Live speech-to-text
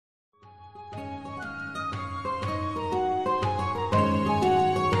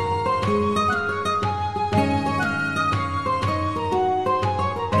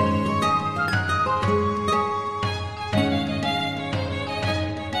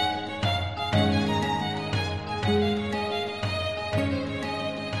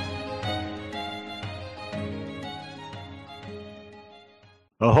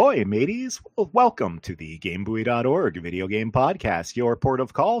Ahoy, mateys! Welcome to the GameBuoy.org video game podcast, your port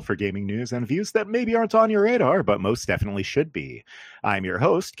of call for gaming news and views that maybe aren't on your radar, but most definitely should be. I'm your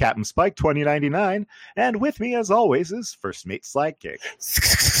host, Captain Spike 2099, and with me, as always, is First Mate Sidekick.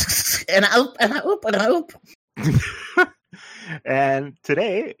 And I hope. And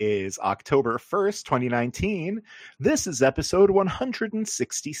today is October 1st, 2019. This is episode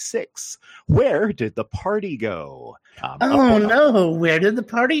 166. Where did the party go? No, where did the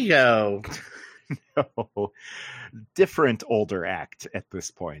party go? No, different older act at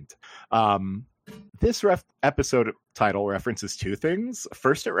this point. This episode title references two things.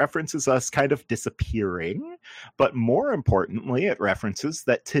 First, it references us kind of disappearing, but more importantly, it references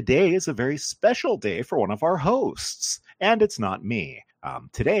that today is a very special day for one of our hosts, and it's not me.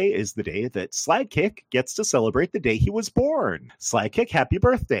 Today is the day that Sidekick gets to celebrate the day he was born. Sidekick, happy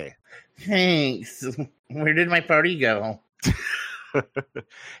birthday. Thanks. Where did my party go?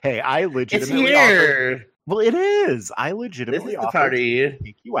 Hey, I legitimately It's here. Well, it is. I legitimately This is the offered party. to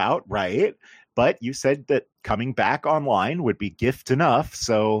take you out, right? But you said that coming back online would be gift enough,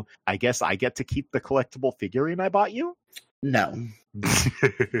 so I guess I get to keep the collectible figurine I bought you? No.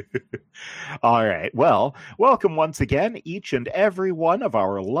 All right. Well, welcome once again, each and every one of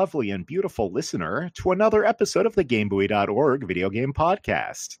our lovely and beautiful listener, to another episode of the GameBuoy.org video game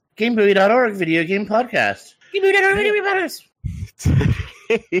podcast. GameBuoy.org video game podcast. GameBuoy.org video game podcast.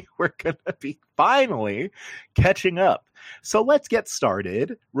 Today, we're going to be finally catching up. So let's get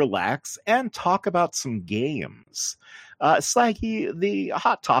started, relax, and talk about some games. Slaggy, the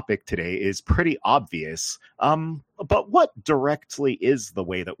hot topic today is pretty obvious, but what directly is the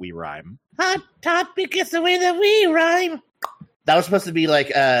way that we rhyme? Hot topic is the way that we rhyme. That was supposed to be like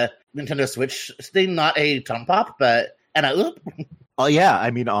a Nintendo Switch thing, not a Tom Pop, but... And I oop. Oh, yeah.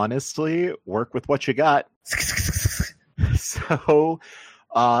 I mean, honestly, work with what you got. So,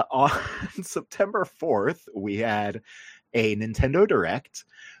 on September 4th, we had a Nintendo Direct.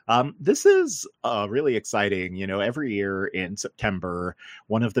 This is really exciting. You know, every year in September,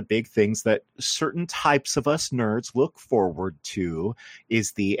 one of the big things that certain types of us nerds look forward to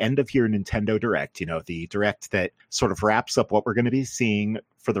is the end of year Nintendo Direct. You know, the Direct that sort of wraps up what we're going to be seeing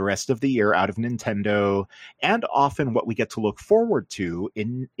for the rest of the year out of Nintendo, and often what we get to look forward to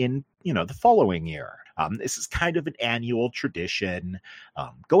in you know, the following year. This is kind of an annual tradition.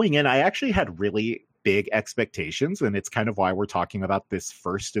 Going in, I actually had really big expectations, and it's kind of why we're talking about this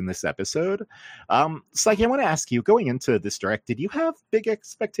first in this episode. Psyche, I want to ask you, going into this Direct, did you have big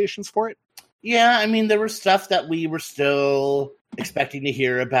expectations for it? Yeah, I mean, there was stuff that we were still expecting to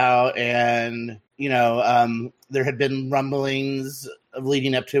hear about, and, you know, there had been rumblings of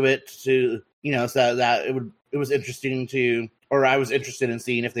leading up to it, to, you know, so that it was interesting to, or I was interested in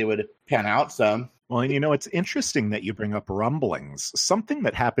seeing if they would pan out, so... Well, and you know, it's interesting that you bring up rumblings. Something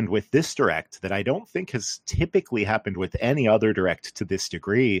that happened with this Direct that I don't think has typically happened with any other Direct to this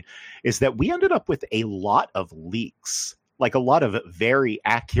degree is that we ended up with a lot of leaks, like a lot of very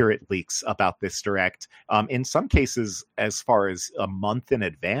accurate leaks about this Direct. In some cases, as far as a month in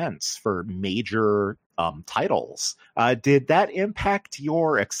advance for major titles. Did that impact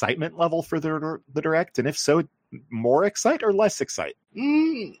your excitement level for the Direct? And if so, more excite or less excite?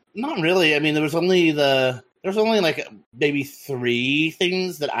 Not really. I mean, there was only like maybe 3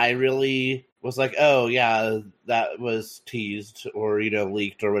 things that I really was like, oh yeah, that was teased or, you know,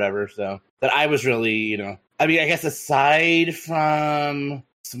 leaked or whatever. So that I was really, you know, I mean, I guess aside from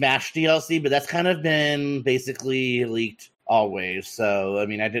Smash DLC, but that's kind of been basically leaked always. So, I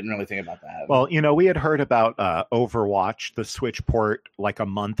mean, I didn't really think about that. Well, you know, we had heard about Overwatch, the Switch port, like a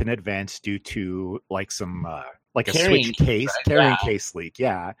month in advance due to like some like a Switch case, carrying case leak.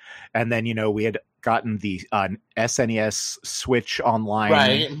 Yeah. And then, you know, we had gotten the SNES Switch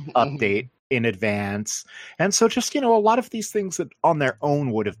Online update in advance. And so just, you know, a lot of these things that on their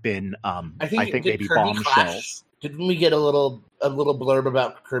own would have been, I think maybe bombshells. Didn't we get a little blurb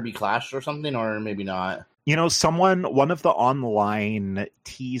about Kirby Clash or something, or maybe not? You know, one of the online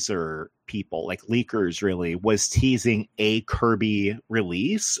teaser people, like leakers really, was teasing a Kirby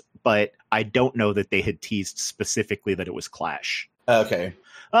release, but I don't know that they had teased specifically that it was Clash. Okay.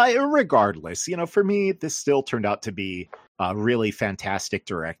 Regardless, you know, for me, this still turned out to be a really fantastic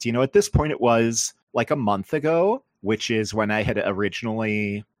Direct. You know, at this point, it was like a month ago, which is when I had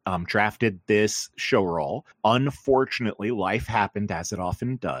originally drafted this show roll. Unfortunately, life happened as it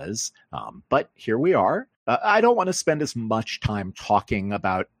often does, but here we are. I don't want to spend as much time talking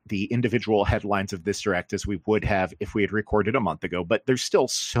about the individual headlines of this Direct as we would have if we had recorded a month ago, but there's still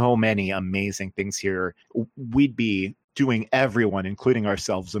so many amazing things here. We'd be doing everyone, including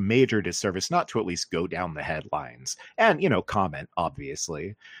ourselves, a major disservice not to at least go down the headlines and, comment,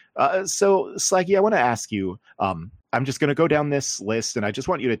 obviously. So, Slaggy, I want to ask you, I'm just going to go down this list, and I just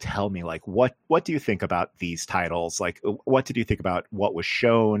want you to tell me, like, what do you think about these titles? Like, what did you think about what was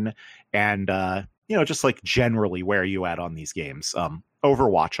shown? And, just like generally, where are you at on these games?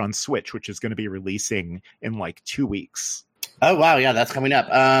 Overwatch on Switch, which is going to be releasing in like 2 weeks. Oh, wow. Yeah, that's coming up.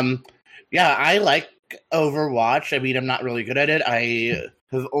 Yeah, I like Overwatch. I mean, I'm not really good at it. I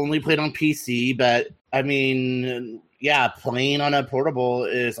have only played on PC, but I mean, yeah, playing on a portable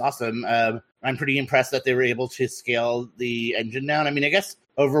is awesome. I'm pretty impressed that they were able to scale the engine down. I mean, I guess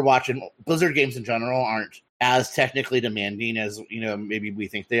Overwatch and Blizzard games in general aren't as technically demanding as, maybe we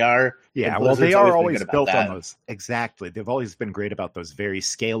think they are. Yeah, well, they are always built on those. Exactly. They've always been great about those very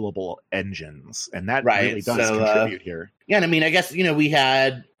scalable engines, and that really does contribute here. Yeah, and I mean, I guess, we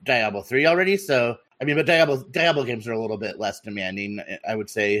had Diablo 3 already, so, I mean, but Diablo games are a little bit less demanding, I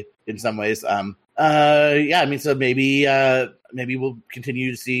would say, in some ways. Yeah, I mean, so maybe we'll continue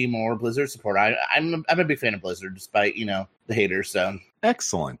to see more Blizzard support. I'm a big fan of Blizzard, despite, the haters, so.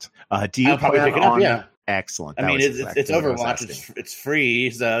 Excellent. Do you probably pick it up, yeah. Excellent. I mean, it's Overwatch. It's free,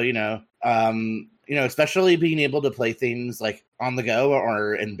 so especially being able to play things like on the go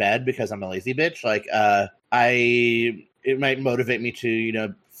or in bed because I'm a lazy bitch. Like, it might motivate me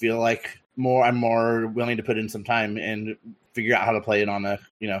to feel like I'm more willing to put in some time and figure out how to play it on a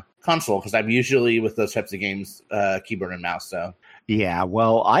console, because I'm usually with those types of games keyboard and mouse. So. Yeah,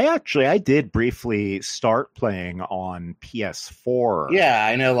 well, I did briefly start playing on PS4. Yeah,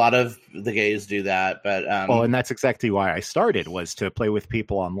 I know a lot of the gays do that, but well, and that's exactly why I started, was to play with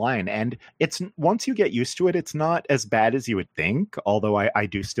people online. And it's, once you get used to it, it's not as bad as you would think. Although I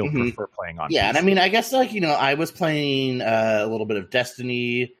do still prefer playing on. Yeah, PC. And I mean, I guess I was playing a little bit of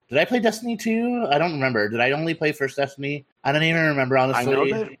Destiny. Did I play Destiny 2? I don't remember. Did I only play first Destiny? I don't even remember, honestly. I know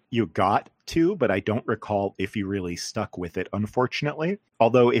that you got to, but I don't recall if you really stuck with it, unfortunately.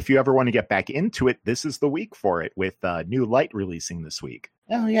 Although, if you ever want to get back into it, this is the week for it, with New Light releasing this week.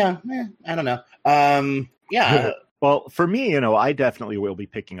 Oh, yeah. I don't know. Yeah. Well, for me, I definitely will be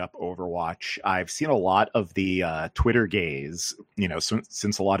picking up Overwatch. I've seen a lot of the Twitter gays,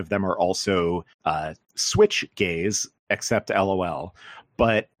 since a lot of them are also Switch gays, except LOL.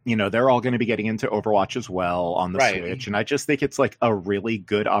 But, they're all going to be getting into Overwatch as well on the Switch. And I just think it's like a really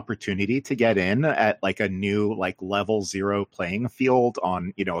good opportunity to get in at like a new, like, level 0 playing field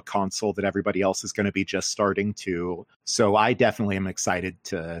on, a console that everybody else is going to be just starting to. So I definitely am excited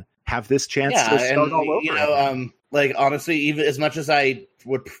to have this chance to start all over. Like, honestly, even as much as I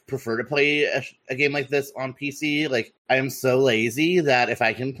would prefer to play a game like this on PC, like, I am so lazy that if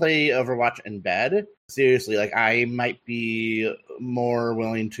I can play Overwatch in bed, seriously, like, I might be more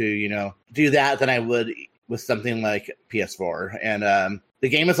willing to, do that than I would with something like PS4. And the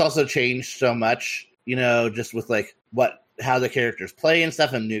game has also changed so much, just with, like, how the characters play and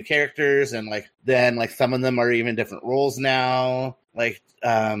stuff, and new characters, and, like, then, like, some of them are even different roles now. Like,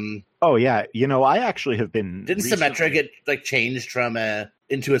 oh yeah, I actually have been. Didn't Symmetra get like changed from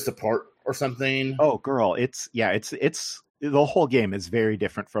into a support or something? Oh, girl, it's the whole game is very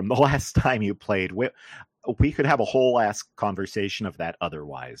different from the last time you played. We could have a whole ass conversation of that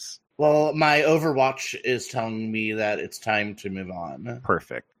otherwise. Well, my Overwatch is telling me that it's time to move on.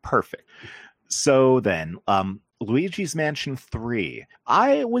 Perfect. So then, Luigi's Mansion 3.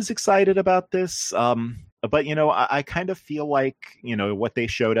 I was excited about this. But, I kind of feel like, what they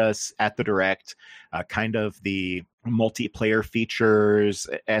showed us at the Direct, kind of the multiplayer features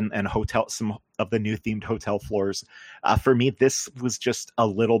and some of the new themed hotel floors. For me, this was just a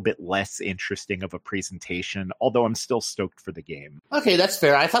little bit less interesting of a presentation, although I'm still stoked for the game. Okay, that's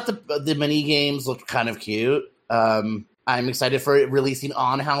fair. I thought the mini games looked kind of cute. I'm excited for it releasing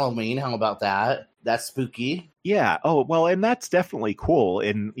on Halloween. How about that? That's spooky. Yeah. Oh, well, and that's definitely cool.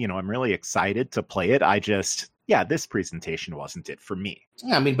 And, I'm really excited to play it. This presentation wasn't it for me.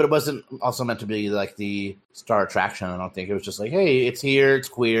 Yeah, I mean, but it wasn't also meant to be like the star attraction. I don't think it was just like, hey, it's here, it's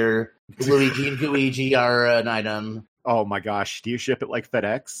queer. Luigi and Gooigi are an item. Oh my gosh. Do you ship it like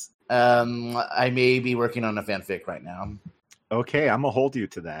FedEx? I may be working on a fanfic right now. Okay, I'm going to hold you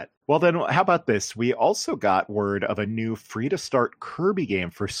to that. Well, then, how about this? We also got word of a new free-to-start Kirby game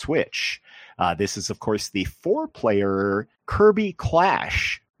for Switch. This is, of course, the 4-player Kirby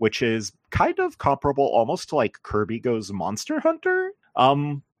Clash, which is kind of comparable almost to like Kirby Goes Monster Hunter.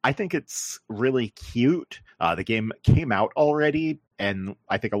 I think it's really cute. The game came out already, and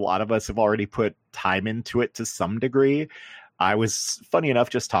I think a lot of us have already put time into it to some degree. I was, funny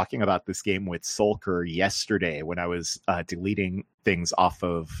enough, just talking about this game with Sulker yesterday when I was deleting things off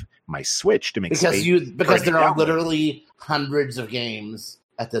of my Switch to make space. Because there are literally hundreds of games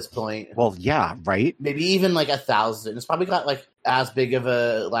at this point. Well, yeah, right? Maybe even like 1,000. It's probably got like as big of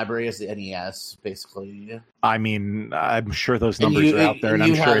a library as the NES, basically. I mean, I'm sure those numbers are out there, and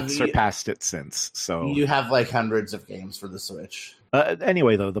I'm sure it's surpassed it since. So you have like hundreds of games for the Switch.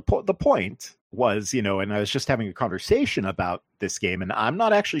 Anyway, though, the point was, and I was just having a conversation about this game, and I'm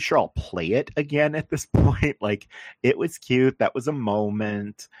not actually sure I'll play it again at this point. Like, it was cute. That was a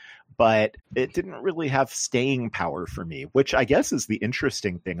moment. But it didn't really have staying power for me, which I guess is the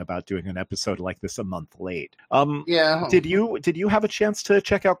interesting thing about doing an episode like this a month late. Yeah. Did you have a chance to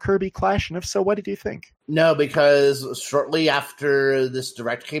check out Kirby Clash? And if so, what did you think? No, because shortly after this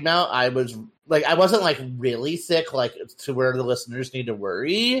Direct came out, I wasn't like really sick, like to where the listeners need to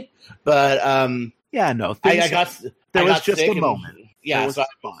worry. But yeah, no, I got just a moment. Yeah, so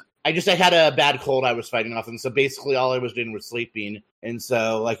I had a bad cold I was fighting off, and so basically all I was doing was sleeping, and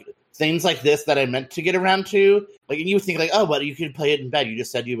so like things like this that I meant to get around to, like, and you would think like, oh, but you could play it in bed. You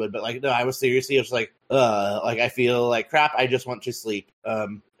just said you would, but like, no, I was like, I feel like crap. I just want to sleep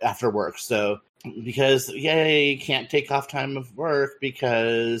after work. So because yay, can't take off time of work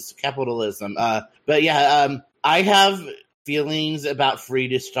because capitalism. But yeah, I have feelings about free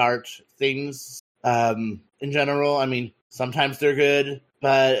to start things in general. I mean, sometimes they're good,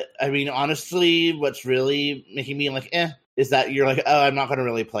 but I mean, honestly, what's really making me like, is that you're like, oh, I'm not going to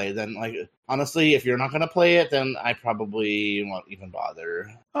really play. Then, like, honestly, if you're not going to play it, then I probably won't even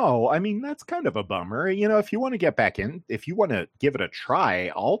bother. Oh, I mean, that's kind of a bummer. If you want to get back in, if you want to give it a try,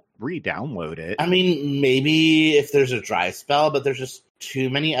 I'll re-download it. I mean, maybe if there's a dry spell, but there's just too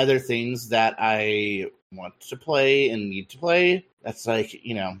many other things that I want to play and need to play. That's like,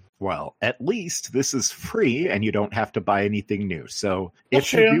 Well, at least this is free and you don't have to buy anything new. So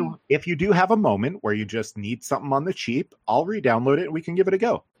if you do have a moment where you just need something on the cheap, I'll re-download it and we can give it a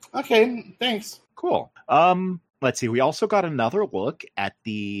go. Okay, thanks. Cool. Let's see. We also got another look at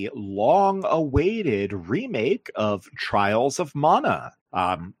the long-awaited remake of Trials of Mana.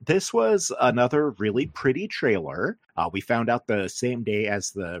 This was another really pretty trailer. We found out the same day as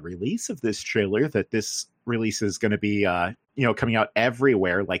the release of this trailer that this release is going to be, coming out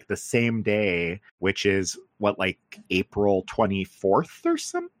everywhere like the same day, which is like April 24th or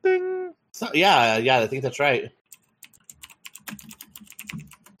something? So, yeah, I think that's right.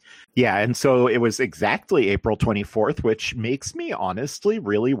 Yeah, and so it was exactly April 24th, which makes me honestly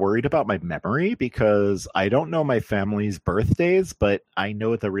really worried about my memory because I don't know my family's birthdays, but I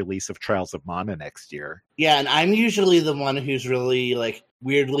know the release of Trials of Mana next year. Yeah, and I'm usually the one who's really like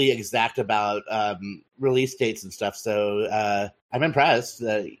weirdly exact about release dates and stuff, so I'm impressed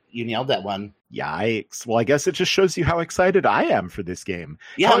that you nailed that one. Yikes. Well, I guess it just shows you how excited I am for this game.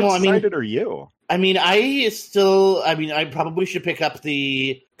 Yeah, how excited are you? I mean, I probably should pick up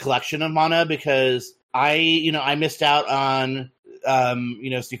the collection of Mana because I missed out on,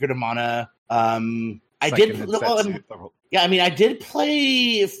 Secret of Mana. I did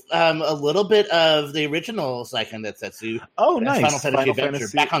play a little bit of the original Seiken Densetsu. Oh, nice. Final Fantasy Adventure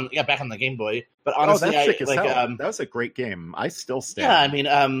back on the Game Boy. But honestly, that was a great game. I still stand. Yeah, I mean,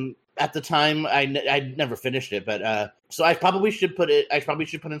 at the time, I never finished it, but so I probably should put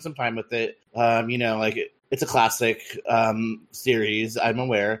in some time with it. It's a classic series. I'm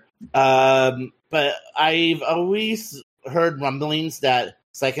aware, but I've always heard rumblings that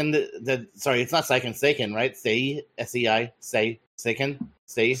Seiken. It's not Seiken, right? Seiken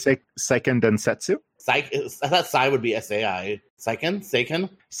Densetsu. I thought Sai would be Sai. Seiken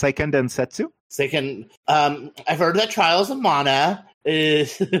Densetsu. Seiken. I've heard that Trials of Mana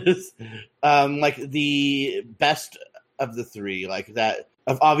is like the best of the three, like that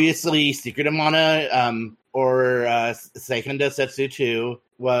of obviously Secret of Mana or Seiken Densetsu 2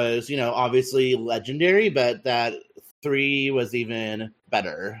 was obviously legendary, but that 3 was even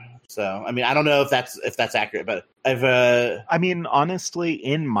better. So I mean, I don't know if that's accurate, but I mean, honestly,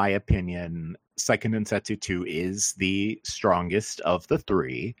 in my opinion, Seiken Densetsu 2 is the strongest of the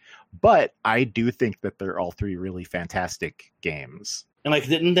 3, but I do think that they're all 3 really fantastic games. And like,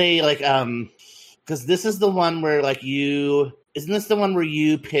 didn't they like because this is the one where like isn't this the one where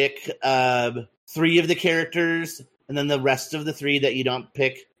you pick 3 of the characters and then the rest of the 3 that you don't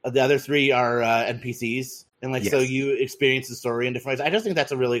pick, the other 3 are NPCs, and like, yes. So you experience the story in different ways. I just think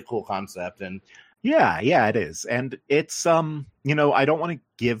that's a really cool concept. And yeah, it is. And it's, I don't want to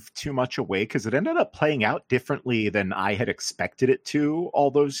give too much away because it ended up playing out differently than I had expected it to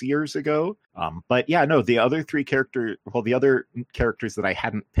all those years ago. But yeah, no, the other characters that I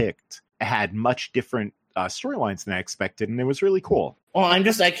hadn't picked had much different storylines than I expected, and it was really cool. Well,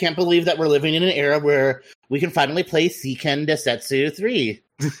 I can't believe that we're living in an era where we can finally play Seiken Densetsu 3.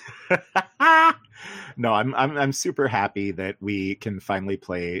 No, I'm super happy that we can finally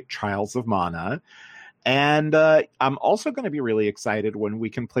play Trials of Mana. And I'm also going to be really excited when we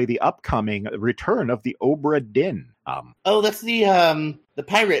can play the upcoming return of the Obra Dinn. That's the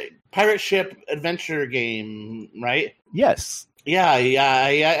pirate ship adventure game, right? Yes. Yeah.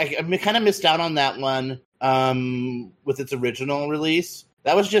 I kind of missed out on that one with its original release.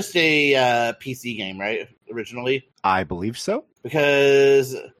 That was just a PC game, right? Originally, I believe so.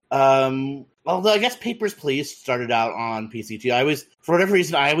 Because although I guess Papers, Please started out on PC too. For whatever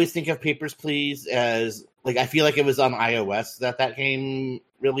reason, I always think of Papers, Please as like, I feel like it was on iOS that game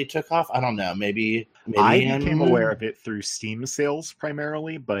really took off. I don't know. Maybe I became aware of it through Steam sales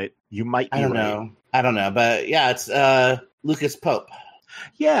primarily, but you might be I don't know. But yeah, it's Lucas Pope.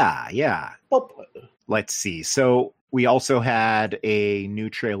 Yeah. Pope. Let's see. So we also had a new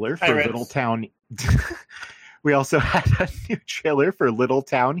trailer for Little Town. We also had a new trailer for Little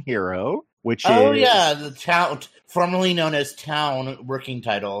Town Hero, which the town formerly known as Town working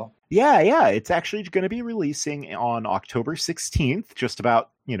title. Yeah. It's actually going to be releasing on October 16th, just about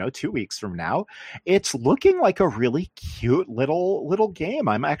 2 weeks from now. It's looking like a really cute little game.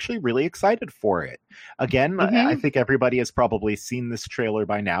 I'm actually really excited for it. Again, I think everybody has probably seen this trailer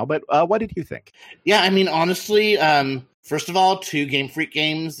by now, but what did you think? Yeah, I mean, honestly, first of all, 2 Game Freak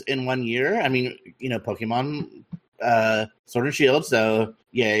games in 1 year. I mean, Pokemon Sword and Shield, so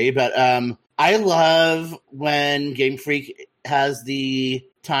yay. But I love when Game Freak has the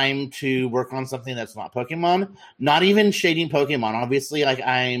time to work on something that's not Pokemon. Not even shading Pokemon. Obviously, like,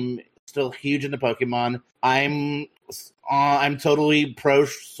 I'm still huge into Pokemon. I'm totally pro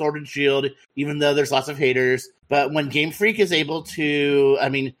Sword and Shield, even though there's lots of haters. But when Game Freak is able to, I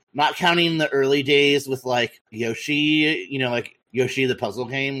mean, not counting the early days with like Yoshi, like Yoshi the puzzle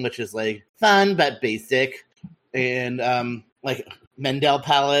game, which is like fun but basic, and like Mendel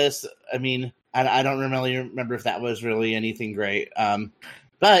Palace. I mean, I don't really remember if that was really anything great.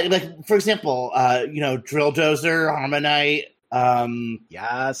 But like, for example, Drill Dozer, Harmonite.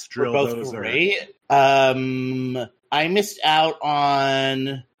 Yes, Drill Dozer. Great. I missed out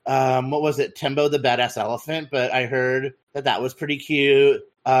on what was it, Tembo the Badass Elephant, but I heard that was pretty cute.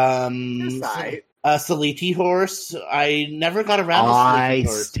 Saliti Horse. I never got around to Saliti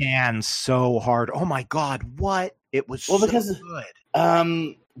Horse. I stand so hard. Oh my god, what? It was because good.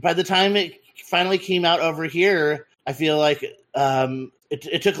 By the time it finally came out over here, I feel like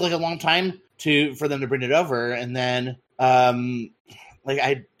it took like a long time for them to bring it over, and then like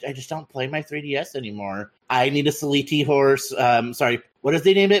I just don't play my 3DS anymore. I need a Saliti Horse. Sorry, what did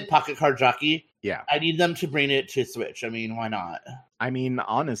they name it? Pocket Card Jockey. Yeah, I need them to bring it to Switch. I mean, why not? I mean,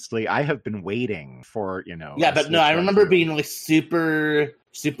 honestly, I have been waiting for Yeah, but no, I remember being like super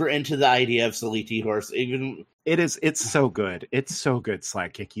into the idea of Saliti Horse. Even it's so good. It's so good,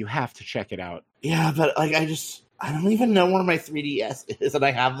 Sidekick. You have to check it out. Yeah, but like I don't even know where my 3DS is, and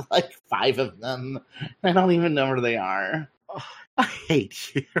I have like 5 of them. I don't even know where they are. Oh, I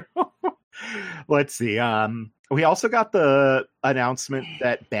hate you. Let's see. We also got the announcement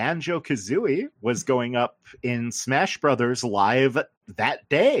that Banjo-Kazooie was going up in Smash Brothers Live that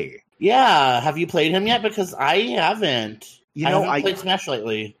day. Yeah, have you played him yet? Because I haven't. I haven't played Smash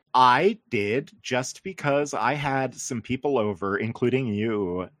lately. I did, just because I had some people over, including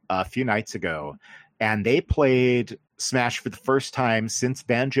you, a few nights ago, and they played Smash for the first time since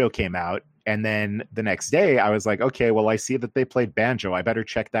Banjo came out. And then the next day, I was like, okay, well, I see that they played Banjo. I better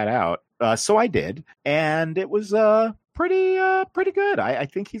check that out. So I did, and it was pretty good. I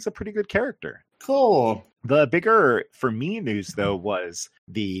think he's a pretty good character. Cool. The bigger, for me, news, though, was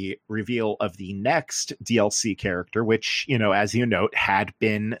the reveal of the next DLC character, which, as you note, had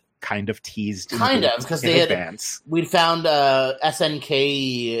been kind of teased because we'd found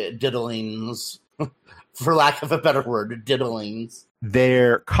SNK diddlings, for lack of a better word, diddlings.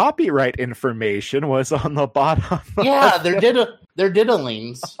 Their copyright information was on the bottom. Yeah, they're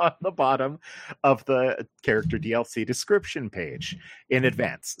diddlings on the bottom of the character DLC description page in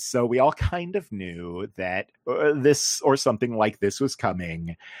advance. So we all kind of knew that this or something like this was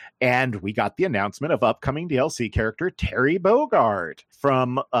coming, and we got the announcement of upcoming DLC character Terry Bogard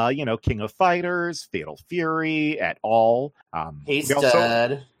from King of Fighters, Fatal Fury, et al. Hey,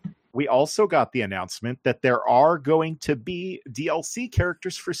 stud. We also got the announcement that there are going to be DLC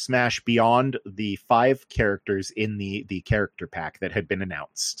characters for Smash beyond the 5 characters in the character pack that had been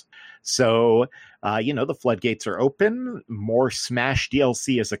announced. So, the floodgates are open. More Smash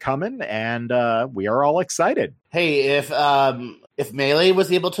DLC is a-coming, and we are all excited. Hey, if if Melee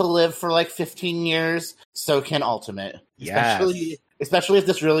was able to live for like 15 years, so can Ultimate. Especially if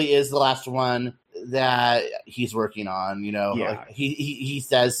this really is the last one that he's working on, like he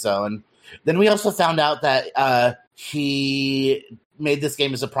says so. And then we also found out that he made this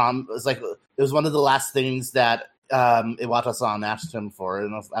game as a prom. It was one of the last things that Iwata-san asked him for,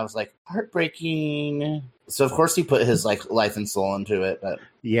 and I was like, heartbreaking. So of course he put his life and soul into it. But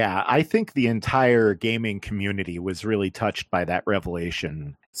yeah, I think the entire gaming community was really touched by that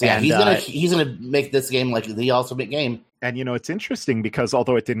revelation. So yeah, he's gonna make this game like the ultimate game. And it's interesting because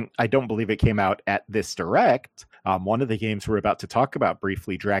although I don't believe it came out at this direct. One of the games we're about to talk about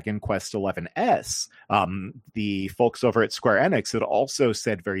briefly, Dragon Quest XI-S, the folks over at Square Enix had also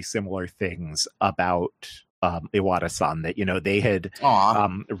said very similar things about Iwata-san, that they had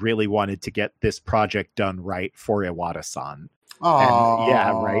really wanted to get this project done right for Iwata-san. And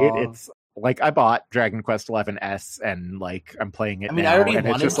yeah, right. It's like I bought Dragon Quest XI-S and I'm playing it. I already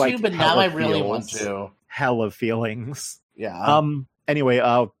wanted to, but now I really want to. Hell of feelings. Yeah. Anyway,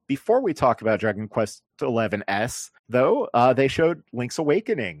 before we talk about Dragon Quest XI-S, though, they showed Link's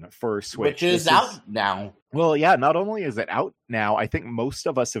Awakening for Switch, which is out now. Well, yeah, not only is it out now, I think most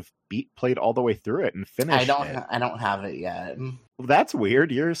of us have played all the way through it and finished it. I don't have it yet. Well, that's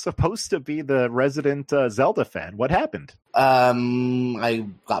weird. You're supposed to be the resident Zelda fan. What happened? I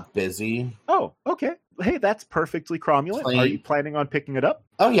got busy. Oh, okay. Hey, that's perfectly cromulent. Are you planning on picking it up?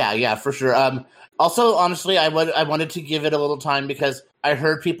 Oh, yeah, for sure. Also, honestly, I wanted to give it a little time because I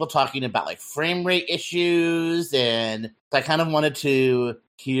heard people talking about frame rate issues, and I kind of wanted to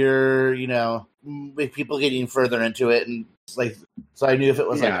hear, with people getting further into it, and so I knew if it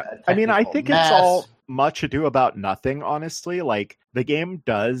was I think mess. It's all much ado about nothing, honestly. The game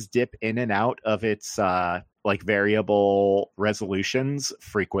does dip in and out of its variable resolutions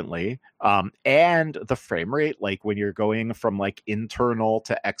frequently, and the frame rate, when you're going from internal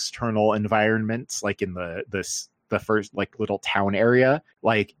to external environments, in the first little town area,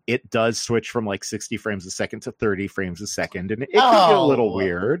 it does switch from 60 frames a second to 30 frames a second, and it can get a little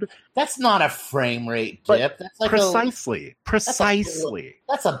weird. That's not a frame rate dip. That's precisely.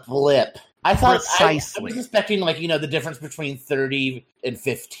 That's a blip. I thought precisely. I was expecting the difference between 30 and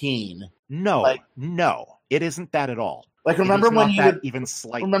 15. No, it isn't that at all. Remember when even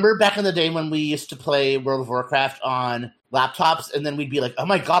slightly. Remember back in the day when we used to play World of Warcraft on laptops, and then we'd be like, "Oh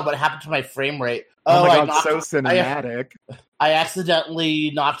my god, what happened to my frame rate?" Oh my god, so cinematic. I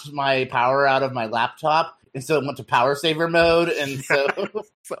accidentally knocked my power out of my laptop, and so it went to power saver mode, and so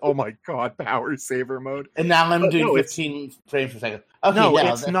oh my god, power saver mode. And now I'm doing 15 frames per second. Okay, no,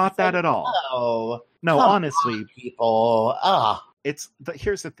 it's not that at all. No, honestly, people.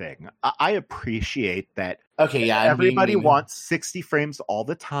 Here's the thing. I appreciate that. Okay, yeah, everybody wants 60 frames all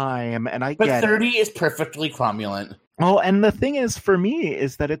the time, and I get it. But 30 is perfectly cromulent. Well, and the thing is, for me,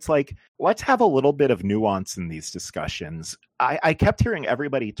 is that it's let's have a little bit of nuance in these discussions. I kept hearing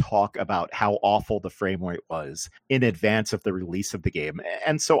everybody talk about how awful the frame rate was in advance of the release of the game.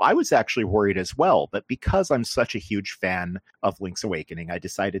 And so I was actually worried as well. But because I'm such a huge fan of Link's Awakening, I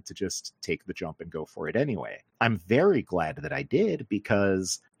decided to just take the jump and go for it anyway. I'm very glad that I did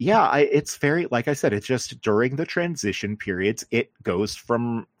because, it's very, like I said, it's just during the transition periods, it goes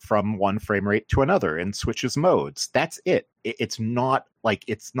from one frame rate to another and switches modes. That's it. It's not like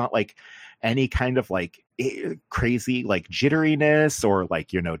any kind of crazy jitteriness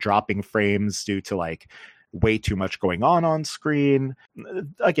or dropping frames due to way too much going on screen.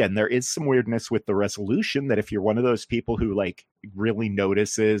 Again, there is some weirdness with the resolution that if you're one of those people who really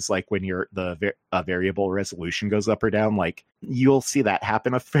notices when the variable resolution goes up or down, you'll see that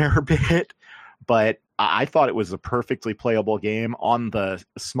happen a fair bit. But I thought it was a perfectly playable game on the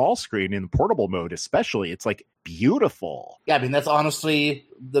small screen in portable mode, especially. It's beautiful. Yeah, that's honestly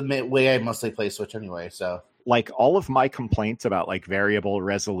the way I mostly play Switch anyway. So all of my complaints about variable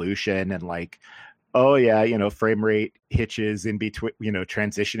resolution and oh yeah, frame rate hitches in between,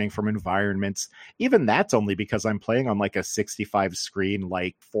 transitioning from environments. Even that's only because I'm playing on a 65 screen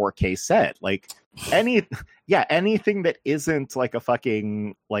 4K set. Anything that isn't a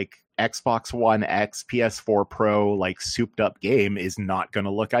fucking Xbox One X, PS4 Pro souped up game is not going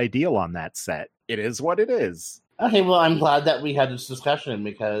to look ideal on that set. It is what it is. Okay, well, I'm glad that we had this discussion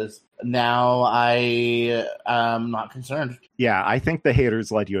because now I am not concerned. Yeah, I think the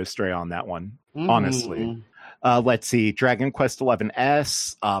haters led you astray on that one, honestly. Let's see, Dragon Quest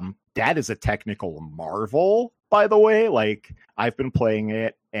XI-S. That is a technical marvel, by the way. I've been playing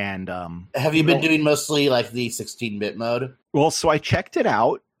it, and have you been doing mostly the 16-bit mode? Well, so I checked it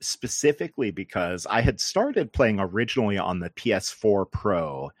out specifically because I had started playing originally on the PS4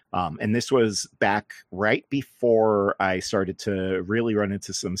 Pro. And this was back right before I started to really run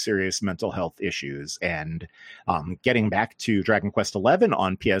into some serious mental health issues. And getting back to Dragon Quest XI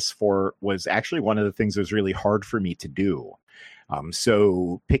on PS4 was actually one of the things that was really hard for me to do.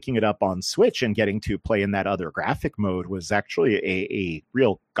 So picking it up on Switch and getting to play in that other graphic mode was actually a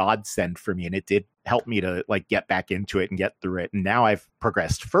real godsend for me. And it did help me to like get back into it and get through it. And now I've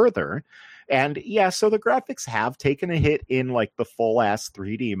progressed further. And yeah, so the graphics have taken a hit in like the full ass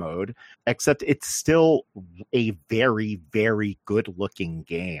 3D mode, except it's still a very, very good looking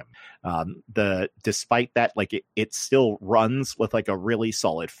game. Despite that, like it still runs with like a really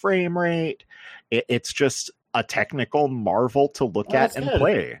solid frame rate. It's just a technical marvel to look at and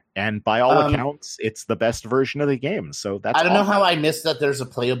play. And by all accounts, it's the best version of the game. So that's I don't know how I missed that there's a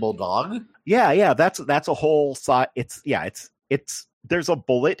playable dog. Yeah, that's a whole side. It's there's a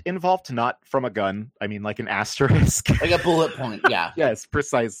bullet involved, not from a gun. I mean, like an asterisk. Like a bullet point, yeah. Yes,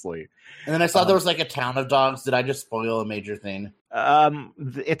 precisely. And then I saw there was like a town of dogs. Did I just spoil a major thing?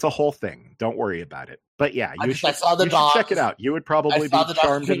 It's a whole thing. Don't worry about it. But yeah, I saw the dog. Check it out. You would probably be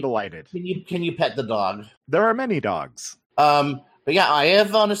charmed and delighted. Can you pet the dog? There are many dogs. But yeah, I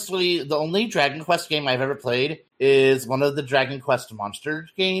have honestly, the only Dragon Quest game I've ever played is one of the Dragon Quest Monster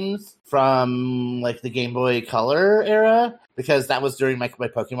games from like the Game Boy Color era, because that was during my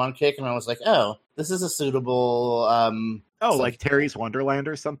Pokemon kick, and I was like, oh, this is a suitable like Terry's Wonderland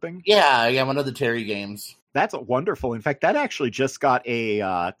or something? Yeah, one of the Terry games. That's wonderful. In fact, that actually just got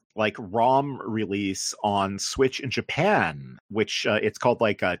a ROM release on Switch in Japan, which it's called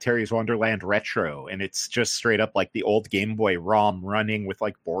like Terry's Wonderland Retro, and it's just straight up like the old Game Boy ROM running with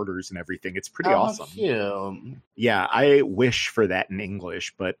like borders and everything. It's pretty awesome. Cute. Yeah, I wish for that in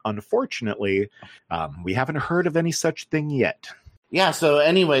English, but unfortunately, we haven't heard of any such thing yet. Yeah, so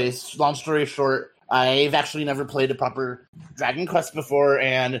anyways, long story short, I've actually never played a proper Dragon Quest before,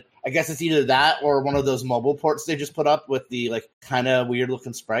 and I guess it's either that or one of those mobile ports they just put up with the like kind of weird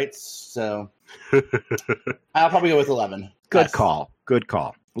looking sprites. So I'll probably go with 11. Good call.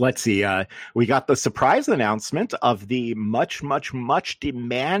 Let's see. We got the surprise announcement of the much, much, much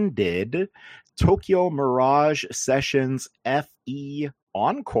demanded Tokyo Mirage Sessions FE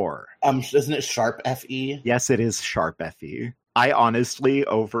Encore. Isn't it Sharp FE? Yes, it is Sharp FE. I honestly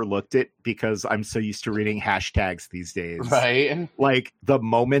overlooked it because I'm so used to reading hashtags these days. Right. Like the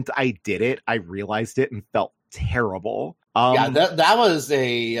moment I did it, I realized it and felt terrible. That was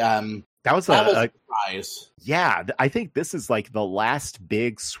a surprise. Yeah, I think this is like the last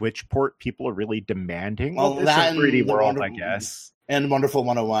big Switch port people are really demanding. Well, that 3D World, I guess. And Wonderful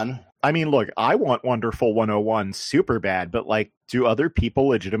 101. I mean, look, I want Wonderful 101 super bad, but like, do other people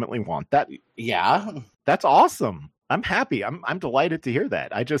legitimately want that? Yeah. That's awesome. I'm happy. I'm delighted to hear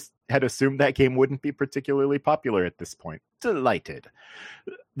that. I just had assumed that game wouldn't be particularly popular at this point. Delighted.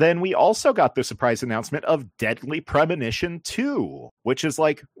 Then we also got the surprise announcement of Deadly Premonition 2, which is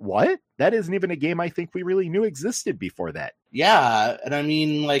like, what? That isn't even a game I think we really knew existed before that. Yeah, and I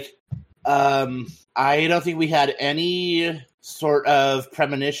mean, like, I don't think we had any sort of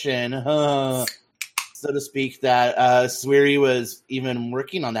premonition, so to speak, that Swery was even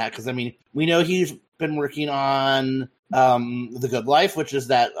working on that. Because, I mean, we know he's been working on The Good Life, which is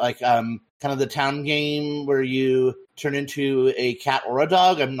that like kind of the town game where you turn into a cat or a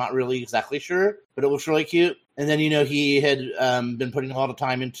dog. I'm not really exactly sure, but it looks really cute. And then he had been putting a lot of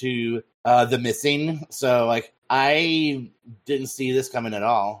time into The Missing, so like I didn't see this coming at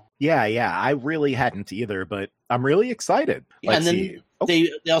all. Yeah, I really hadn't either, but I'm really excited. Yeah, and then they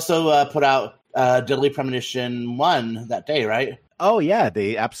also put out Deadly Premonition 1 that day, right? Oh yeah,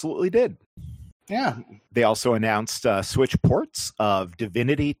 they absolutely did. Yeah. They also announced Switch ports of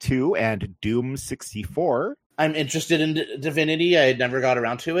Divinity 2 and Doom 64. I'm interested in Divinity. I never got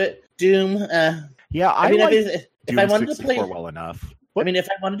around to it. Doom, yeah, I mean, like if I wanted to play well enough. I mean, if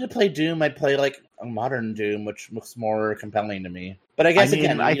I wanted to play Doom, I'd play like a modern Doom, which looks more compelling to me. But I guess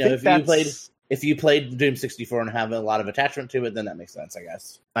if you played Doom 64 and have a lot of attachment to it, then that makes sense, I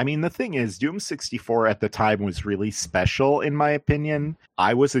guess. I mean, the thing is, Doom 64 at the time was really special, in my opinion.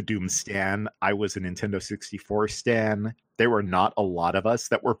 I was a Doom stan. I was a Nintendo 64 stan. There were not a lot of us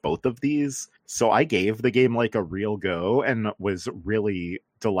that were both of these. So I gave the game like a real go and was really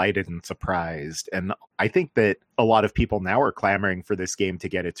delighted and surprised. And I think that a lot of people now are clamoring for this game to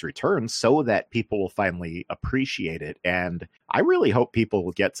get its return so that people will finally appreciate it. And I really hope people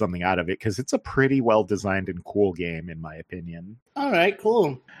will get something out of it because it's a pretty well designed and cool game, in my opinion. All right,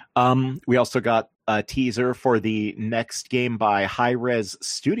 cool. We also got a teaser for the next game by Hi-Rez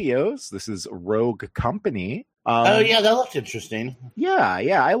Studios. This is Rogue Company. Oh yeah, that looked interesting.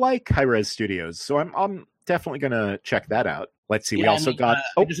 Yeah, I like Hi-Rez Studios, so I'm definitely gonna check that out. Let's see. Yeah, We also got.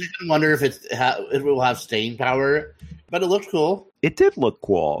 I just wonder if it will have staying power, but it looked cool. It did look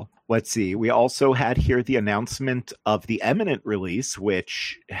cool. Let's see. We also had here the announcement of the imminent release,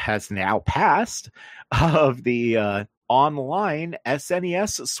 which has now passed, of the online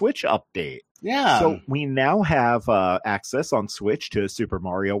SNES Switch update. Yeah. So we now have access on Switch to Super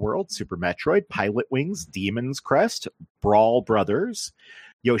Mario World, Super Metroid, Pilot Wings, Demon's Crest, Brawl Brothers,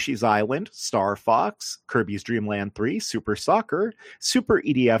 Yoshi's Island, Star Fox, Kirby's Dream Land 3, Super Soccer, Super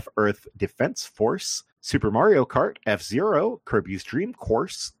EDF Earth Defense Force, Super Mario Kart, F-Zero, Kirby's Dream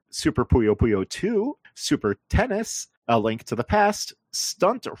Course, Super Puyo Puyo 2, Super Tennis, A Link to the Past,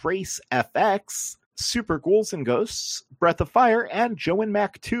 Stunt Race FX, Super Ghouls and Ghosts, Breath of Fire, and Joe and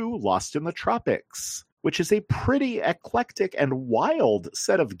Mac 2 Lost in the Tropics, which is a pretty eclectic and wild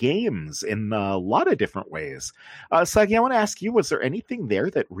set of games in a lot of different ways. Sagi, I want to ask you, was there anything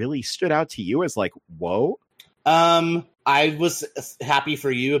there that really stood out to you as like, whoa? I was happy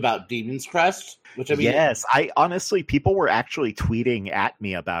for you about Demon's Crest, which I mean, yes, I honestly, people were actually tweeting at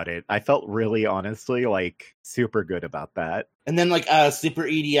me about it. I felt really, honestly, like super good about that. And then like Super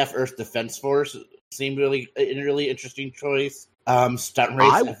EDF Earth Defense Force seemed really a really interesting choice. Stunt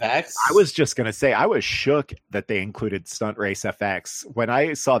Race FX. I was just gonna say I was shook that they included Stunt Race FX. When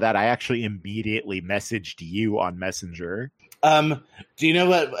I saw that, I actually immediately messaged you on Messenger. Do you know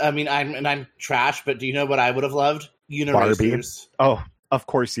what I mean? I'm trash, but do you know what I would have loved? Uniracers. Oh, of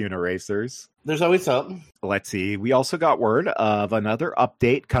course, Uniracers. There's always hope. Let's see. We also got word of another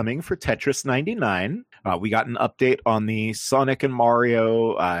update coming for Tetris 99. We got an update on the Sonic and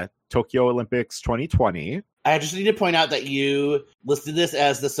Mario Tokyo Olympics 2020. I just need to point out that you listed this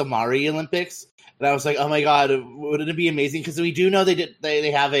as the Samari Olympics, and I was like, "Oh my god, wouldn't it be amazing?" Because we do know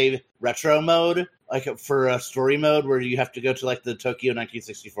they have a retro mode, like for a story mode where you have to go to like the Tokyo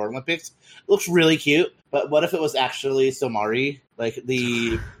 1964 Olympics. It looks really cute, but what if it was actually Samari, like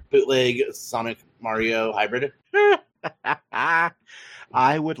the bootleg Sonic Mario hybrid?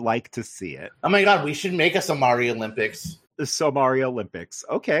 I would like to see it. Oh my god, we should make a Samari Olympics. The Samari Olympics.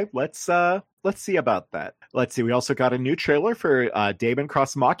 Okay, let's see about that. Let's see. We also got a new trailer for Daemon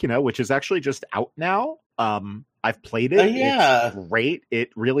Cross Machina, which is actually just out now. I've played it. Yeah. It's great. It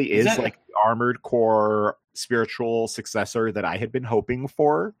really is like the Armored Core spiritual successor that I had been hoping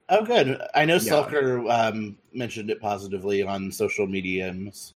for. Oh, good. I know Selker mentioned it positively on social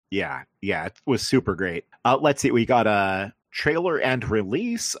mediums. Yeah, it was super great. Let's see. We got a trailer and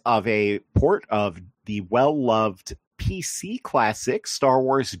release of a port of the well-loved PC classic Star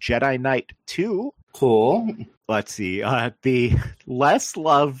Wars Jedi Knight 2. Cool. Let's see. The less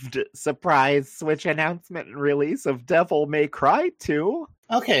loved surprise Switch announcement and release of Devil May Cry 2.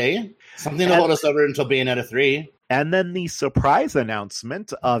 Okay. Something to hold us over until Bayonetta 3. And then the surprise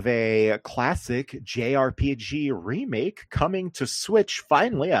announcement of a classic JRPG remake coming to Switch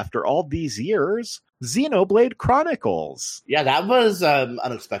finally after all these years, Xenoblade Chronicles. Yeah, that was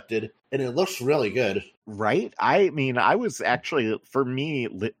unexpected, and it looks really good. Right? I mean, I was actually, for me,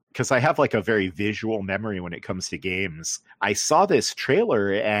 because I have like a very visual memory when it comes to games, I saw this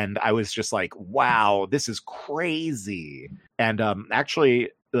trailer and I was just like, wow, this is crazy. And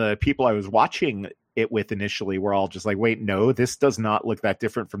actually, the people I was watching it with initially were all just like, wait, no, this does not look that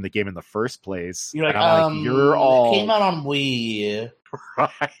different from the game in the first place. You're like, you're all... It came out on Wii.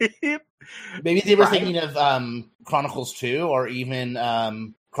 Right? Maybe they were thinking of Chronicles 2 or even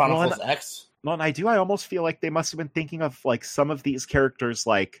Chronicles X. Well, and I almost feel like they must have been thinking of like some of these characters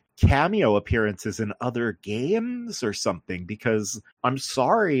like cameo appearances in other games or something, because I'm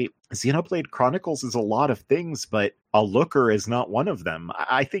sorry, Xenoblade Chronicles is a lot of things, but a looker is not one of them.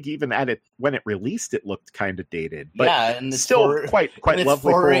 I think even at it when it released, it looked kind of dated, but yeah, and it's still quite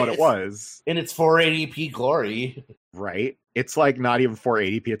lovely for what it was. And it's 480p glory. Right? It's like not even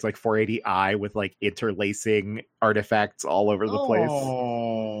 480p, it's like 480i with like interlacing artifacts all over the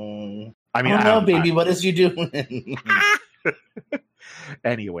place. I mean, I don't know, baby. What is you doing?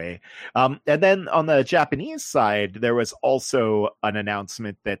 Anyway, and then on the Japanese side, there was also an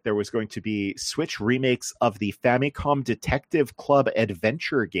announcement that there was going to be Switch remakes of the Famicom Detective Club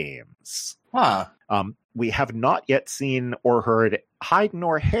adventure games. Huh. We have not yet seen or heard hide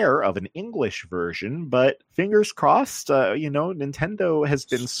nor hair of an English version, but fingers crossed, Nintendo has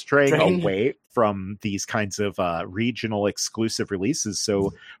been straying away from these kinds of regional exclusive releases.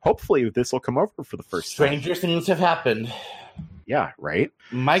 So hopefully this will come over for the first time. Stranger things have happened. Yeah, right?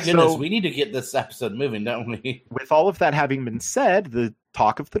 My goodness, we need to get this episode moving, don't we? With all of that having been said, the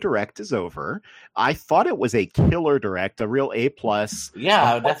talk of the Direct is over. I thought it was a killer Direct, a real A+.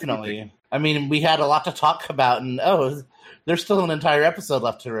 Yeah, definitely. I mean, we had a lot to talk about, and there's still an entire episode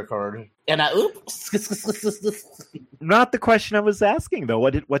left to record. And oops. Not the question I was asking, though.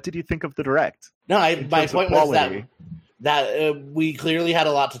 What did you think of the direct? No, my point was that we clearly had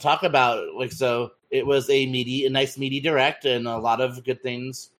a lot to talk about. Like, so it was a nice meaty direct, and a lot of good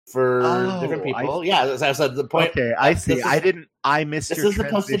things for different people. Yeah, as I said, the point. Okay, I see. I missed this your is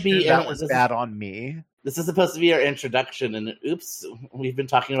supposed to be that was bad on me. This is supposed to be our introduction, and oops, we've been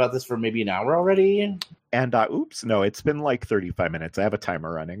talking about this for maybe an hour already. And oops, no, it's been like 35 minutes. I have a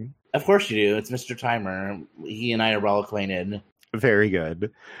timer running. Of course you do. It's Mr. Timer. He and I are well acquainted. Very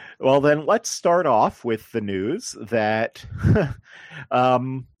good. Well, then let's start off with the news that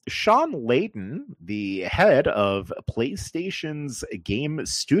Sean Layden, the head of PlayStation's game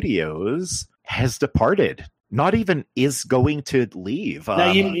studios, has departed. Not even is going to leave.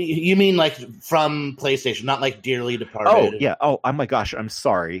 No, you mean like from PlayStation, not like dearly departed. Oh, yeah. Oh my gosh. I'm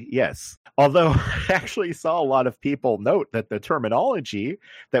sorry. Yes. Although I actually saw a lot of people note that the terminology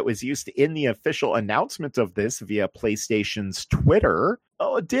that was used in the official announcement of this via PlayStation's Twitter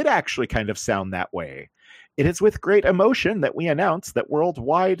did actually kind of sound that way. It is with great emotion that we announce that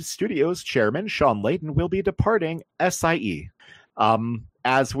Worldwide Studios chairman Sean Layden will be departing SIE.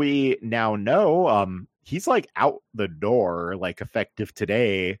 As we now know, he's like out the door, like effective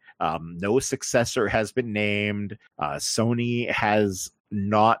today. No successor has been named. Sony has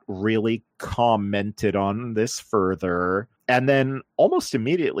not really commented on this further. And then almost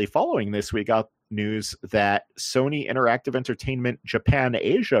immediately following this, we got news that Sony Interactive Entertainment Japan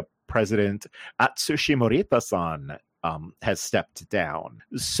Asia president Atsushi Morita-san has stepped down.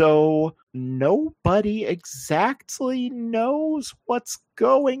 So nobody exactly knows what's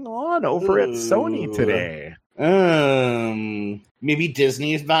going on over at Sony today. Maybe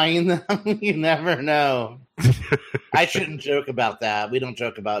Disney's buying them. You never know. I shouldn't joke about that. We don't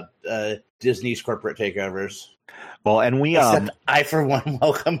joke about Disney's corporate takeovers. Well, and we I for one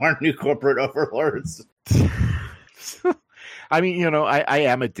welcome our new corporate overlords. I mean, I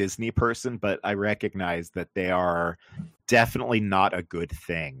am a Disney person, but I recognize that they are definitely not a good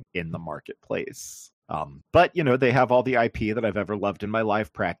thing in the marketplace. But, they have all the IP that I've ever loved in my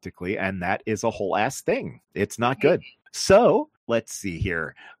life practically, and that is a whole ass thing. It's not good. So let's see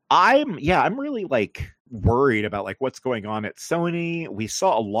here. I'm really worried about what's going on at Sony. We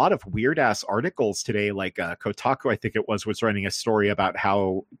saw a lot of weird ass articles today, Kotaku, I think it was running a story about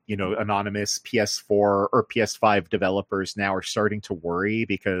how, anonymous PS4 or PS5 developers now are starting to worry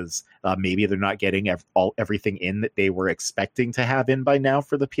because maybe they're not getting everything in that they were expecting to have in by now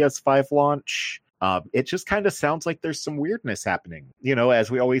for the PS5 launch. It just kind of sounds like there's some weirdness happening. As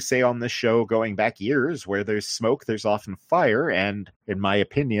we always say on this show, going back years, where there's smoke, there's often fire. And in my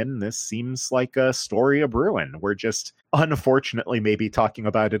opinion, this seems like a story of brewing. We're just unfortunately maybe talking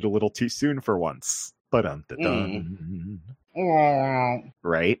about it a little too soon for once. But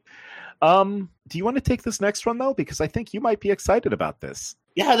right. Do you want to take this next one, though? Because I think you might be excited about this.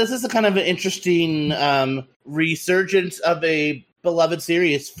 Yeah, this is a kind of an interesting resurgence of a beloved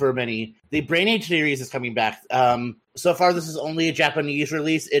series for many. The Brain Age series is coming back. So far, this is only a Japanese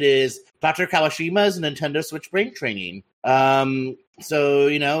release. It is Dr. Kawashima's Nintendo Switch Brain Training. So,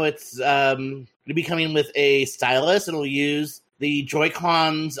 it's going to be coming with a stylus. It'll use the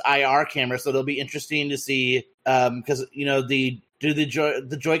Joy-Con's IR camera, so it'll be interesting to see, because,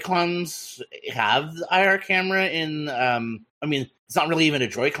 the Joy-Cons have the IR camera in, it's not really even a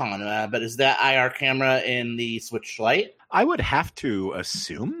Joy-Con, but is that IR camera in the Switch Lite? I would have to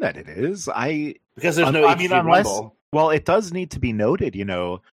assume that it is. Because there's no HD Rumble. Well, it does need to be noted,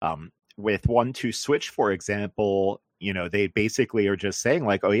 with 1-2 Switch, for example, they basically are just saying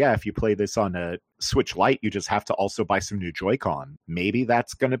if you play this on a Switch Lite, you just have to also buy some new Joy-Con. Maybe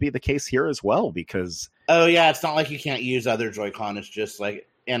that's going to be the case here as well, because... Oh, yeah, it's not like you can't use other Joy-Con. It's just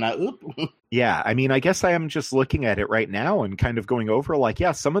Yeah, I guess I am just looking at it right now and kind of going over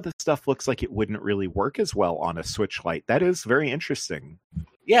some of the stuff looks like it wouldn't really work as well on a Switch Lite. That is very interesting.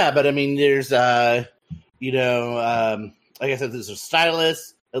 Yeah, but there's, like I said, there's a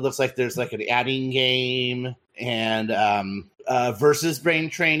stylus. It looks like there's an adding game and versus brain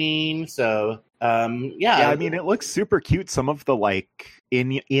training. So, yeah. It looks super cute. Some of the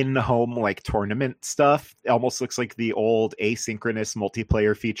in-home tournament stuff almost looks like the old asynchronous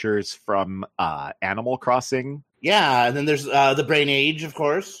multiplayer features from Animal Crossing. Yeah, and then there's the Brain Age, of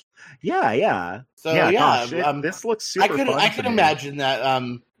course. Yeah. So gosh, this looks super fun. I could imagine that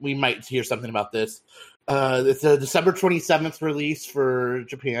we might hear something about this. It's a December 27th release for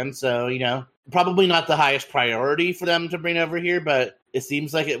Japan, so, you know, probably not the highest priority for them to bring over here, but it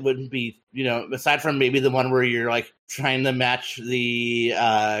seems like it wouldn't be, you know, aside from maybe the one where you're like trying to match the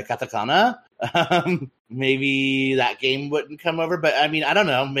katakana, maybe that game wouldn't come over. But I mean, I don't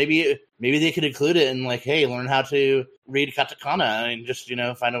know. Maybe they could include it in like, hey, learn how to read katakana and just, you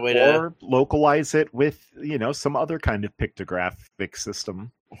know, find a way or localize it with, you know, some other kind of pictographic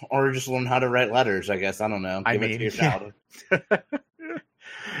system. Or just learn how to write letters, I guess. I don't know. Give it to your child.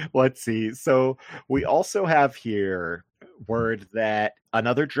 Let's see. So we also have here word that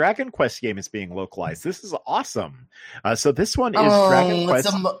another Dragon Quest game is being localized. This is awesome. So this one is Dragon Quest.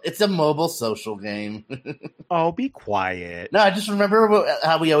 It's a mobile social game. Oh, be quiet. No, I just remember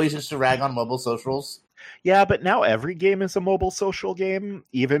how we always used to rag on mobile socials. Yeah, but now every game is a mobile social game.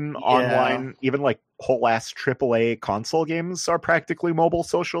 Even online, even like whole ass AAA console games are practically mobile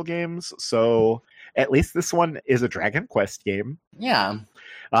social games. So at least this one is a Dragon Quest game. Yeah.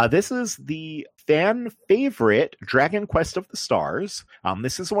 This is the fan favorite Dragon Quest of the Stars.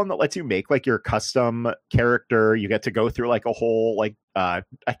 This is one that lets you make like your custom character. You get to go through like a whole like I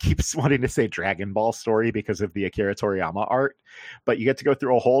keep wanting to say Dragon Ball story because of the Akira Toriyama art, but you get to go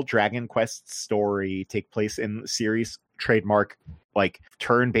through a whole Dragon Quest story, take place in series trademark like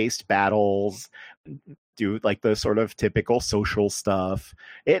turn-based battles, do like the sort of typical social stuff.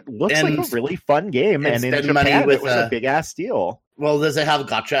 It looks like a really fun game, and in Japan it was a big ass deal. Well, does it have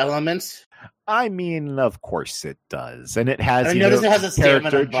gacha elements? I mean, of course it does, and it has, it has a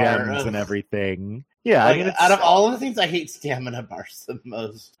character gems and everything. Yeah, like, I mean, out of all of the things, I hate stamina bars the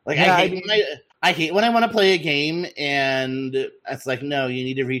most. Like, yeah, I hate when I want to play a game and it's like, no, you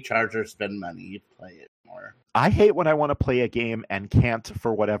need to recharge or spend money. You play it more. I hate when I want to play a game and can't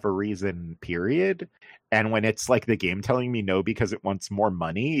for whatever reason, period. And when it's like the game telling me no because it wants more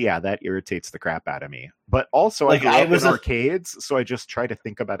money, yeah, that irritates the crap out of me. But also, like, I grew up in arcades, so I just try to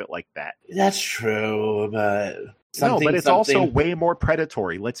think about it like that. That's true, but... but it's also way more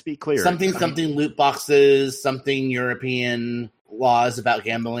predatory. Let's be clear. Something loot boxes, something European laws about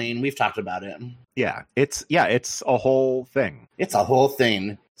gambling. We've talked about it. Yeah, it's a whole thing. It's a whole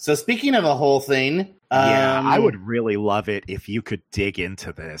thing. So speaking of a whole thing, I would really love it if you could dig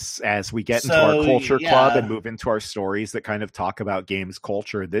into this as we get into our culture club and move into our stories that kind of talk about games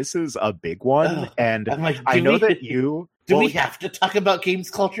culture. This is a big one, and I know that you. Do we have to talk about games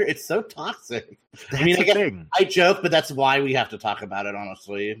culture? It's so toxic. That's the thing. I joke, but that's why we have to talk about it,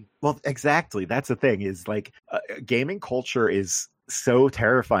 honestly. Well, exactly. That's the thing is like gaming culture is so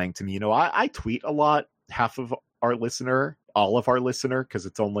terrifying to me. You know, I tweet a lot. Half of all of our listener, because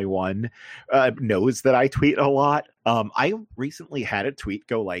it's only one, knows that I tweet a lot. I recently had a tweet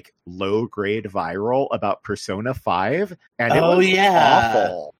go like low grade viral about Persona 5, and it was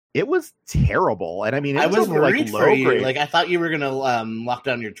awful. It was terrible. And I mean, I was worried for you. Grade. Like, I thought you were going to lock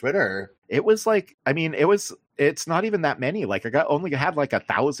down your Twitter. It was like, I mean, it's not even that many. Like, I only had like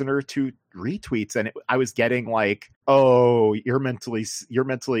 1,000 or 2 retweets, and I was getting like, oh, you're mentally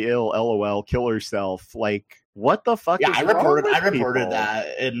ill, LOL, kill yourself. Like, what the fuck? Yeah, I reported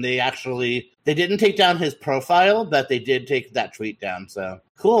that, and they didn't take down his profile, but they did take that tweet down. So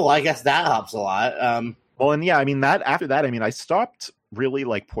cool. I guess that helps a lot. Well, and yeah, I mean, after that, I stopped really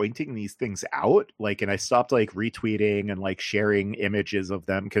like pointing these things out, like, and I stopped like retweeting and like sharing images of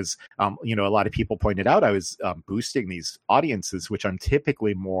them because you know, a lot of people pointed out I was boosting these audiences, which I'm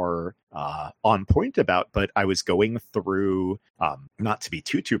typically more on point about, but I was going through not to be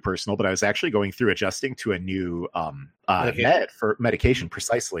too personal, but I was actually going through adjusting to a new medication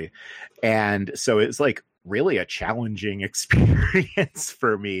precisely, and so it's like really a challenging experience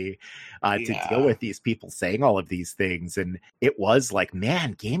for me to deal with these people saying all of these things. And it was like,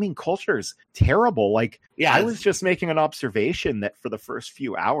 man, gaming culture is terrible. Like, I was just making an observation that for the first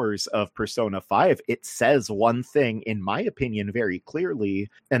few hours of Persona 5, it says one thing, in my opinion, very clearly,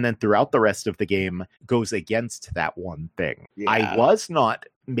 and then throughout the rest of the game goes against that one thing. I was not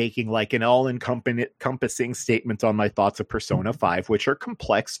making like an all-encompassing statement on my thoughts of Persona 5, which are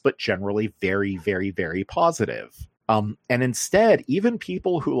complex but generally very, very, very positive. And instead, even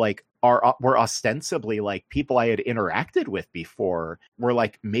people who like were ostensibly like people I had interacted with before were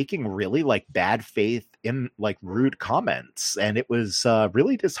like making really like bad faith in like rude comments, and it was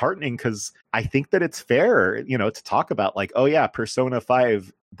really disheartening because I think that it's fair, you know, to talk about like, oh yeah, Persona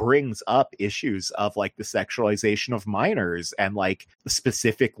 5 brings up issues of like the sexualization of minors, and like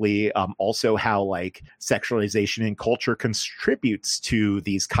specifically also how like sexualization in culture contributes to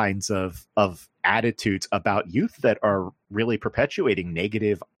these kinds of attitudes about youth that are really perpetuating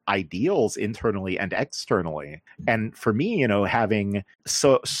negative ideals internally and externally. And for me, you know, having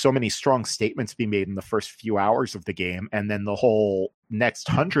so many strong statements be made in the first few hours of the game, and then the whole next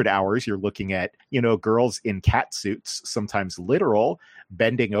 100 hours you're looking at, you know, girls in cat suits, sometimes literal,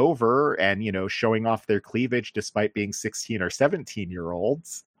 bending over and, you know, showing off their cleavage despite being 16 or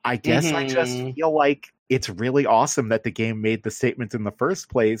 17-year-olds. I guess I just feel like it's really awesome that the game made the statement in the first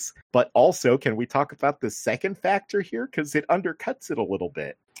place, but also, can we talk about the second factor here? Because it undercuts it a little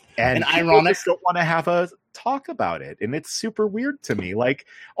bit. And ironic, just don't want to have a talk about it, and it's super weird to me. Like,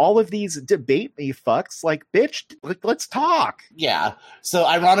 all of these debate me fucks, like, bitch, let's talk. Yeah. So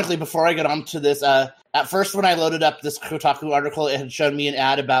ironically, before I get on to this, at first when I loaded up this Kotaku article, it had shown me an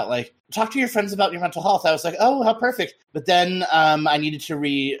ad about like, talk to your friends about your mental health. I was like, oh, how perfect. But then I needed to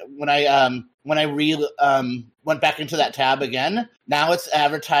when I went back into that tab again, now it's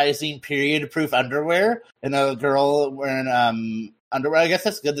advertising period-proof underwear, and a girl wearing underwear. I guess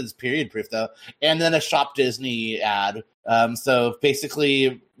that's good that it's period-proof, though. And then a Shop Disney ad. So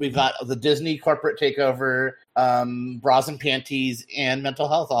basically, we've got the Disney corporate takeover, bras and panties, and mental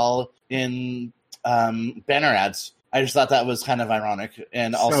health all in banner ads. I just thought that was kind of ironic,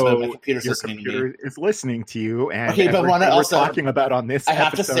 and also my computer's listening to me. Is listening to you, and okay, but one also we're talking about on this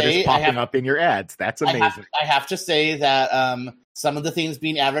episode is popping up in your ads. That's amazing. I have to say that some of the things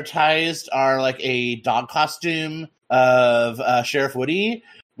being advertised are like a dog costume of Sheriff Woody,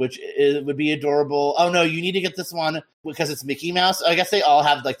 which would be adorable. Oh no, you need to get this one because it's Mickey Mouse. I guess they all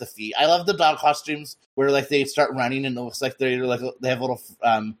have like the feet. I love the dog costumes where like they start running and it looks like they have little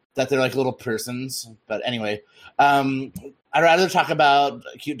that they're like little persons. But anyway, I'd rather talk about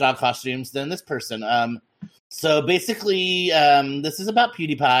cute dog costumes than this person. So basically, this is about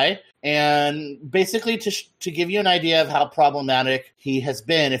PewDiePie, and basically to give you an idea of how problematic he has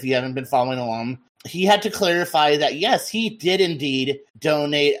been, if you haven't been following along. He had to clarify that, yes, he did indeed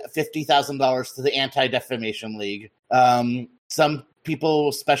donate $50,000 to the Anti-Defamation League. Some people,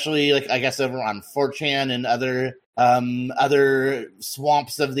 especially, like I guess over on 4chan and other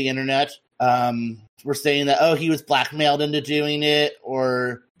swamps of the internet, were saying that, oh, he was blackmailed into doing it,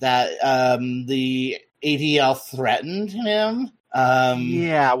 or that the ADL threatened him.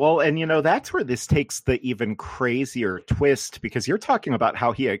 Yeah, well, and you know, that's where this takes the even crazier twist, because you're talking about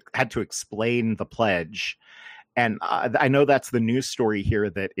how he had to explain the pledge. And I know that's the news story here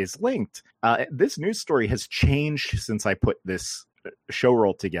that is linked. This news story has changed since I put this show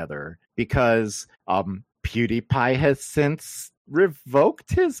roll together, because PewDiePie has since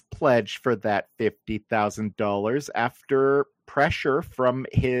revoked his pledge for that $50,000 after pressure from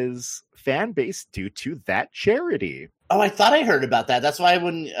his fan base due to that charity. Oh, I thought I heard about that. That's why I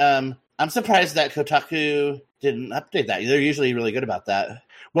wouldn't. I'm surprised that Kotaku didn't update that. They're usually really good about that.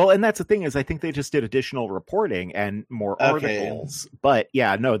 Well, and that's the thing, is I think they just did additional reporting and more articles. But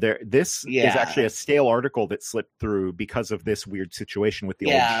yeah, no, this is actually a stale article that slipped through because of this weird situation with the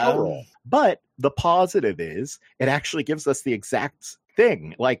old show roll. But the positive is it actually gives us the exact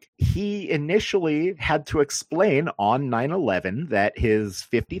thing. Like, he initially had to explain on 9/11 that his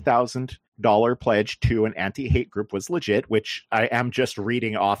 $50,000 pledge to an anti-hate group was legit, which I am just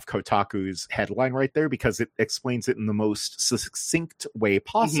reading off Kotaku's headline right there because it explains it in the most succinct way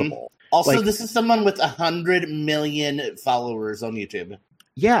possible. Mm-hmm. Also, like, this is someone with 100 million followers on YouTube.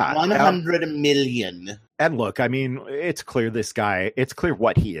 Yeah. 100 million. And look, I mean, it's clear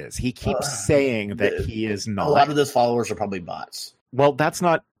what he is. He keeps saying that he is not. A lot of those followers are probably bots. Well,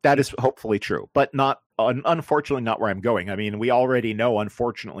 that is hopefully true, but unfortunately not where I'm going. I mean, we already know,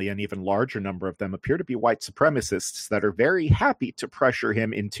 unfortunately, an even larger number of them appear to be white supremacists that are very happy to pressure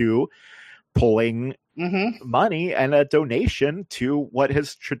him into pulling money and a donation to what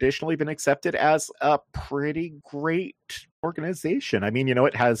has traditionally been accepted as a pretty great organization. I mean, you know,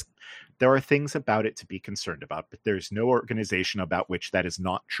 there are things about it to be concerned about, but there's no organization about which that is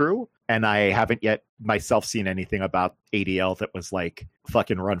not true. And I haven't yet myself seen anything about ADL that was like,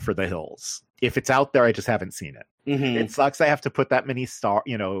 fucking run for the hills. If it's out there, I just haven't seen it. Mm-hmm. It sucks I have to put that many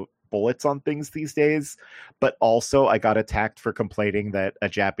bullets on things these days, but also I got attacked for complaining that a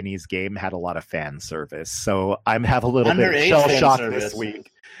Japanese game had a lot of fan service. So I'm have a little bit of shell shock this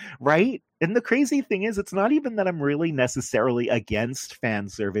week. Right? And the crazy thing is, it's not even that I'm really necessarily against fan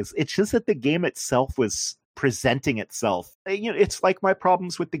service. It's just that the game itself was presenting itself. It's like my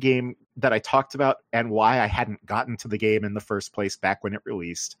problems with the game that I talked about and why I hadn't gotten to the game in the first place back when it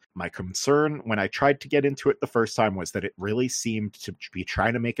released. My concern when I tried to get into it the first time was that it really seemed to be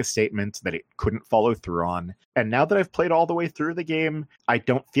trying to make a statement that it couldn't follow through on. And now that I've played all the way through the game, I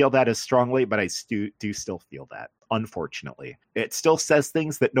don't feel that as strongly, but I do still feel that. Unfortunately, it still says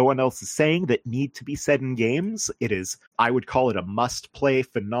things that no one else is saying that need to be said in games. I would call it a must-play,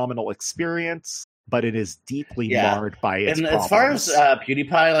 phenomenal experience, but it is deeply marred by its problems. As far as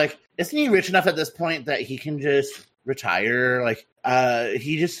PewDiePie, like, isn't he rich enough at this point that he can just retire? Like, I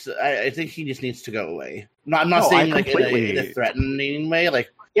think he just needs to go away. I'm not saying like in a threatening way.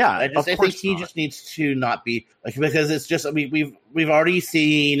 Like, yeah, I think he just needs to not be like, because it's just, I mean, we've already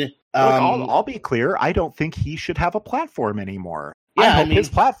seen. I'll be clear. I don't think he should have a platform anymore. Yeah, I hope his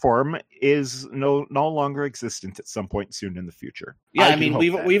platform is no longer existent at some point soon in the future. Yeah, I mean,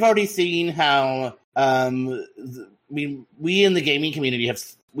 we've already seen how. We in the gaming community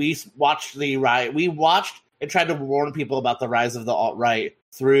watched and tried to warn people about the rise of the alt-right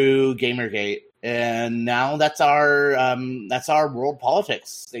through Gamergate, and now that's our world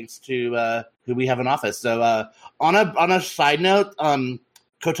politics, thanks to who we have in office. So on a side note,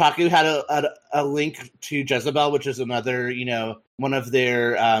 Kotaku had a link to Jezebel, which is another, one of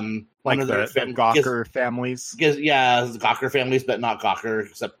their the Gawker families. Gawker families, but not Gawker,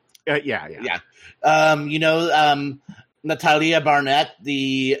 except yeah. Natalia Barnett,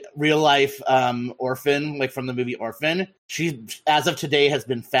 the real life orphan, like from the movie Orphan, she, as of today, has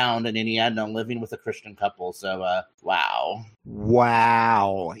been found in Indiana living with a Christian couple. So, wow.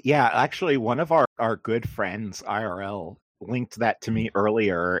 Yeah, actually, one of our good friends, IRL, linked that to me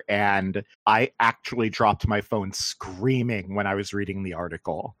earlier, and I actually dropped my phone screaming when I was reading the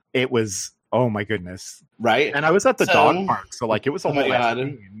article. It was, oh my goodness. Right? And I was at the dog park, so like it was a whole scene.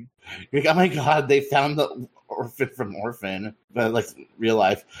 Like, oh my god, they found the orphan from Orphan, but like real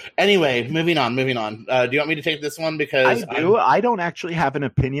life. Anyway, moving on. Do you want me to take this one? Because I don't actually have an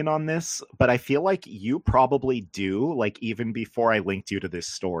opinion on this, but I feel like you probably do, like even before I linked you to this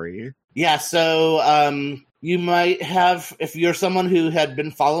story. Yeah, so you might have, if you're someone who had been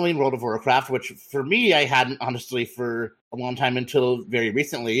following World of Warcraft, which for me, I hadn't honestly for a long time until very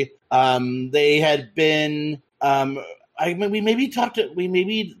recently. They had been, we maybe talked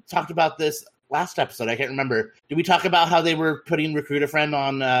about this last episode. I can't remember. Did we talk about how they were putting Recruit a Friend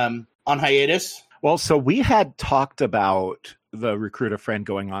on hiatus? Well, so we had talked about the Recruit a Friend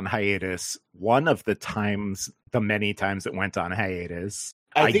going on hiatus one of the many times it went on hiatus.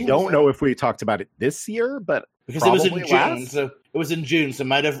 I don't know if we talked about it this year, but because it was in June, so it was in June, so it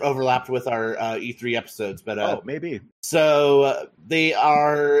might have overlapped with our E3 episodes. But maybe. So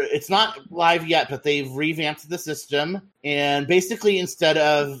it's not live yet, but they've revamped the system, and basically instead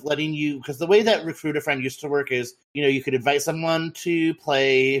of letting you, because the way that Recruit a Friend used to work is, you could invite someone to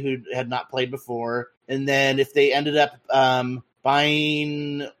play who had not played before, and then if they ended up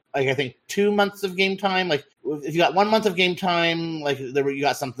buying, like, I think 2 months of game time, like if you got 1 month of game time, like you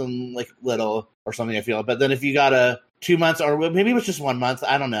got something like little or something, I feel. But then if you got 2 months, or maybe it was just 1 month,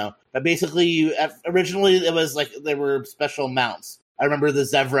 I don't know. But basically, originally it was like there were special mounts. I remember the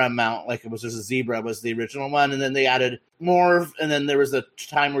Zevra mount, like it was just a zebra, was the original one, and then they added more, and then there was a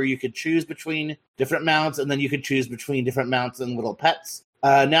time where you could choose between different mounts, and then you could choose between different mounts and little pets.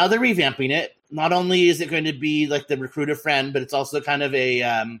 Now they're revamping it. Not only is it going to be like the Recruit a Friend, but it's also kind of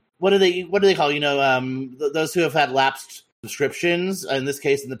a what do they call, those who have had lapsed subscriptions, in this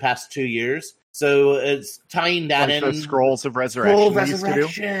case in the past 2 years. So it's tying that like in. The Scrolls of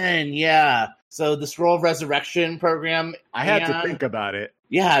Resurrection. Yeah. So the Scroll of Resurrection program. I had to think about it.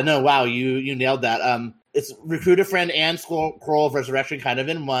 Yeah, no, wow, you nailed that. It's Recruit a Friend and Scroll of Resurrection kind of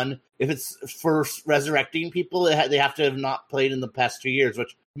in one. If it's for resurrecting people, they have to have not played in the past 2 years,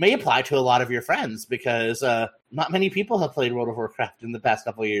 which may apply to a lot of your friends, because not many people have played World of Warcraft in the past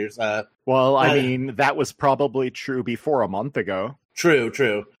couple of years. Well, I mean, that was probably true before a month ago.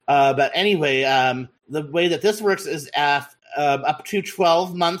 True. But anyway, the way that this works is up to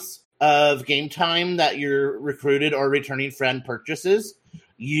 12 months of game time that your recruited or returning friend purchases,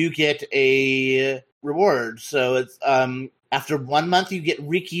 you get a reward. So it's after 1 month, you get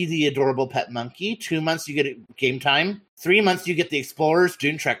Riki, the adorable pet monkey. 2 months, you get game time. 3 months, you get the Explorer's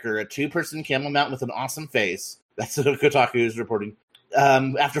Dune Trekker, a 2-person camel mount with an awesome face. That's what Kotaku is reporting.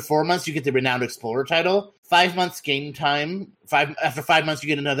 After 4 months, you get the Renowned Explorer title. 5 months game time. After 5 months, you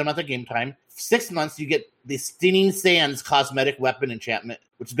get another month of game time. 6 months, you get the Stinging Sands cosmetic weapon enchantment,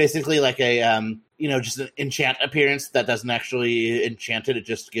 which is basically like a just an enchant appearance that doesn't actually enchant it. It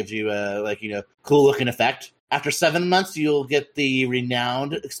just gives you a cool looking effect. After 7 months, you'll get the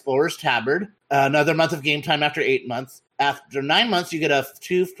Renowned Explorer's Tabard. Another month of game time after 8 months. After 9 months, you get a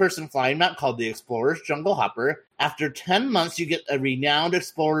 2-person flying mount called the Explorer's Jungle Hopper. After 10 months, you get a Renowned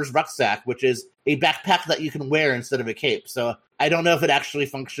Explorer's Rucksack, which is a backpack that you can wear instead of a cape. So I don't know if it actually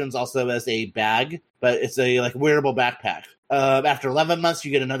functions also as a bag, but it's a wearable backpack. After 11 months,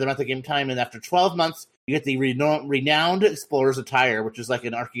 you get another month of game time, and after 12 months, you get the Renowned Explorer's Attire, which is like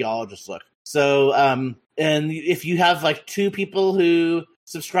an archaeologist look. So, and if you have 2 people who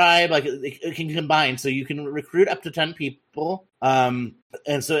subscribe, it can combine, so you can recruit up to 10 people. And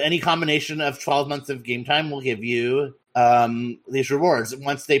so any combination of 12 months of game time will give you these rewards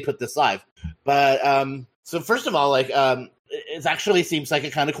once they put this live. But so first of all, it actually seems like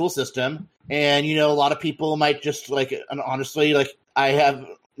a kind of cool system, and a lot of people might just and honestly, I have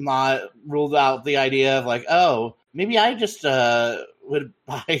not ruled out the idea of oh, maybe I just would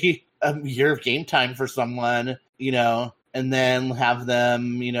buy a year of game time for someone, and then have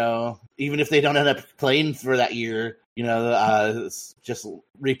them, even if they don't end up playing for that year, just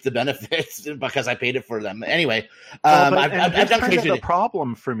reap the benefits because I paid it for them. Anyway, I've done kind of a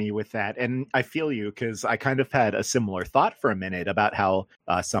problem for me with that, and I feel you, because I kind of had a similar thought for a minute about how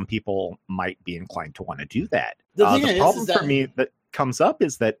some people might be inclined to want to do that. The problem for me that comes up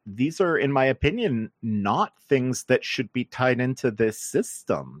is that these are, in my opinion, not things that should be tied into this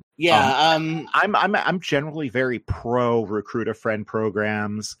system. Yeah, I'm generally very pro recruit a friend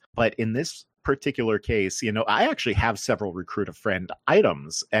programs, but in this particular case, I actually have several recruit a friend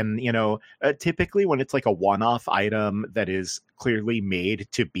items, and typically when it's a one-off item that is clearly made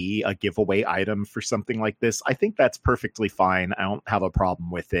to be a giveaway item for something like this, I think that's perfectly fine. I don't have a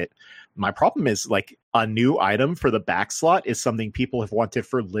problem with it. My problem is a new item for the back slot is something people have wanted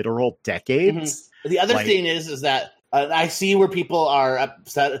for literal decades. Mm-hmm. The other thing is that I see where people are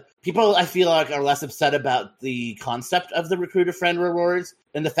upset. People, I feel are less upset about the concept of the recruit a friend rewards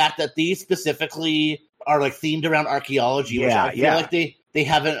and the fact that these specifically are themed around archaeology. Yeah, which I feel they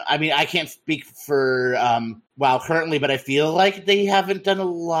haven't. I mean, I can't speak for WoW currently, but I feel like they haven't done a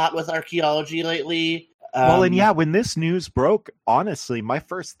lot with archaeology lately. When this news broke, honestly, my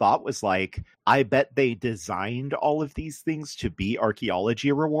first thought was I bet they designed all of these things to be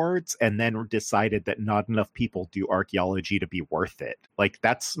archaeology rewards and then decided that not enough people do archaeology to be worth it.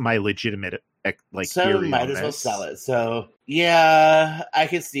 That's my legitimate so theory. Might as well sell it. So yeah, I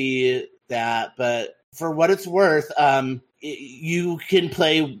can see that, but for what it's worth, you can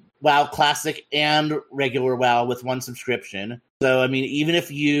play WoW Classic and regular WoW with one subscription. So, I mean, even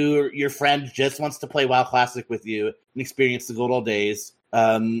if your friend just wants to play WoW Classic with you and experience the good old days,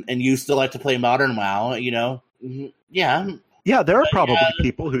 and you still like to play Modern WoW, yeah. Yeah, there are probably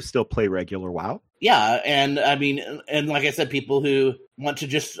people who still play regular WoW. Yeah, and I mean, and like I said, people who want to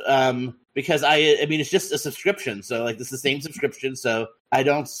just, because I mean, it's just a subscription. So, it's the same subscription. So, I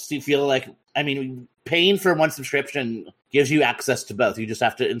don't feel paying for one subscription gives you access to both. You just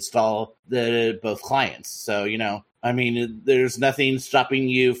have to install both clients. So, I mean, there's nothing stopping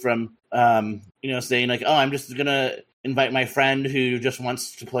you from, saying oh, I'm just going to invite my friend who just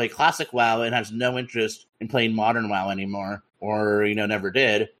wants to play classic WoW and has no interest in playing modern WoW anymore, or, never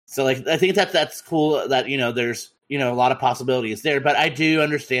did. So, I think that's cool that, there's, a lot of possibilities there. But I do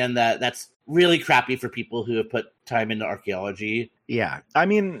understand that that's really crappy for people who have put time into archaeology. Yeah. I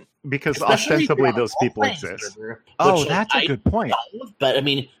mean, because especially ostensibly those people exist. Server, that's a good point. But, I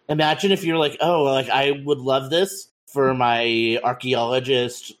mean, imagine if you're I would love this for my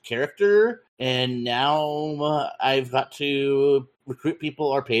archaeologist character, and now I've got to recruit people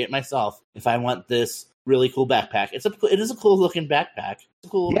or pay it myself if I want this really cool backpack. It is a cool looking backpack. It's a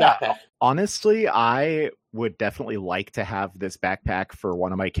cool backpack. Honestly, I would definitely like to have this backpack for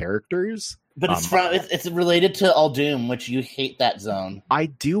one of my characters. But it's related to Uldum, which you hate that zone. I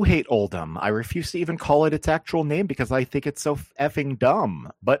do hate Uldum. I refuse to even call it its actual name because I think it's so effing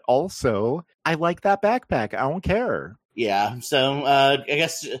dumb. But also, I like that backpack. I don't care. Yeah, so I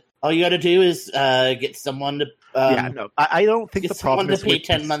guess all you got to do is get someone to. I don't think the problem is to pay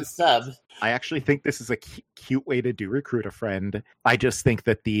 10 month sub. I actually think this is a cute way to do recruit a friend. I just think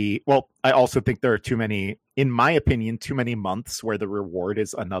that I also think there are too many, in my opinion, too many months where the reward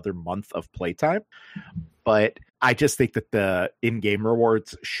is another month of playtime. But I just think that the in-game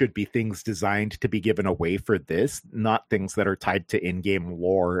rewards should be things designed to be given away for this, not things that are tied to in-game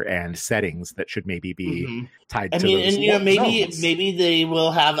lore and settings that should maybe be tied to those. And maybe they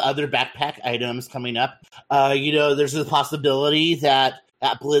will have other backpack items coming up. There's a possibility that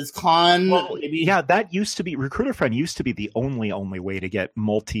at BlizzCon. Well, Maybe. yeah, that used to be Recruiter Friend used to be the only way to get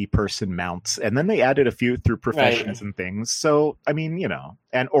multi-person mounts, and then they added a few through professions and things. So I mean, you know,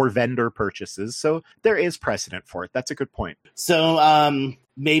 and or vendor purchases. So there is precedent for it. That's a good point. So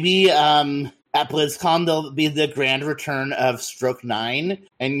maybe at BlizzCon there'll be the grand return of Stroke 9,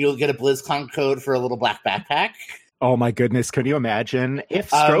 and you'll get a BlizzCon code for a little black backpack. Oh my goodness, can you imagine if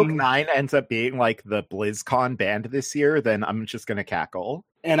Stroke 9 ends up being like the BlizzCon band this year? Then I'm just gonna cackle.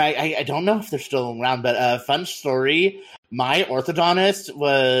 And I don't know if they're still around, but fun story. My orthodontist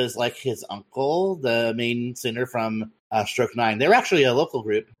was like his uncle, the main singer from Stroke 9. They're actually a local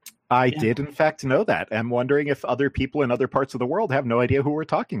group. I did, in fact, know that. I'm wondering if other people in other parts of the world have no idea who we're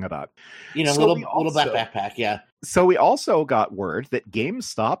talking about. You know, little black backpack, yeah. So we also got word that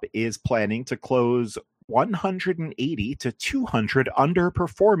GameStop is planning to close 180 to 200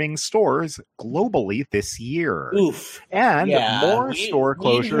 underperforming stores globally this year. Oof. And more store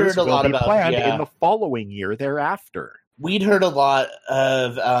closures will be planned in the following year thereafter. We'd heard a lot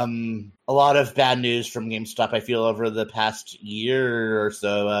of bad news from GameStop, I feel, over the past year or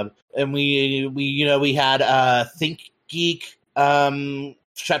so. And we had ThinkGeek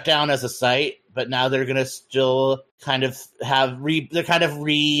shut down as a site, but now they're going to still kind of they're kind of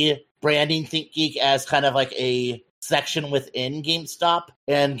rebranding ThinkGeek as kind of like a section within GameStop,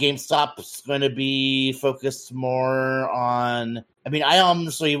 and GameStop's going to be focused more on. I mean, I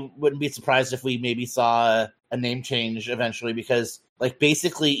honestly wouldn't be surprised if we maybe saw a name change eventually, because like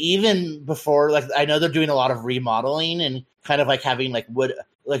basically even before, like I know they're doing a lot of remodeling and kind of like having like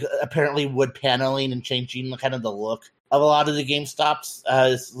apparently wood paneling and changing kind of the look of a lot of the GameStops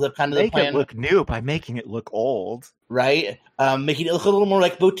is kind of the plan. Make it look new by making it look old. Right? Making it look a little more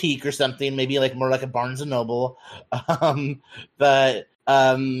like boutique or something, maybe like more like a Barnes & Noble. But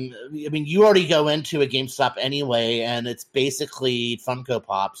I mean, you already go into a GameStop anyway, and it's basically Funko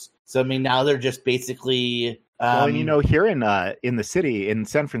Pops. So, I mean, now they're just basically... well, and you know, here in the city, in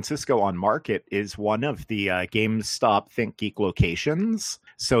San Francisco on Market, is one of the GameStop ThinkGeek locations.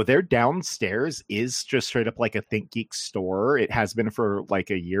 So their downstairs is just straight up like a ThinkGeek store. It has been for like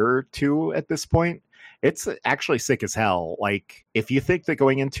a year or two at this point. It's actually sick as hell. Like, if you think that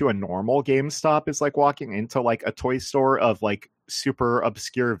going into a normal GameStop is like walking into like a toy store of like super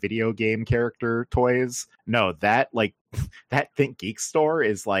obscure video game character toys, no, that ThinkGeek store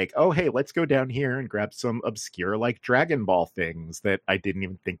is like, oh, hey, let's go down here and grab some obscure like Dragon Ball things that I didn't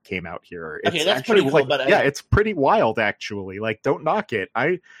even think came out here. Okay, that's pretty cool. But it's pretty wild, actually. Like, don't knock it.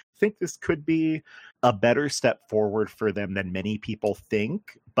 I think this could be a better step forward for them than many people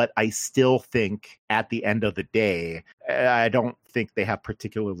think, but I still think at the end of the day, I don't think they have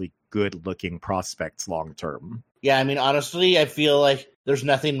particularly good looking prospects long term. Yeah, I mean, honestly, I feel like there's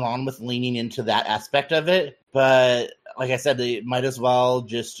nothing wrong with leaning into that aspect of it, but like I said, they might as well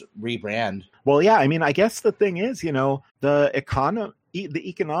just rebrand. Well, yeah, I mean, I guess the thing is, you know, the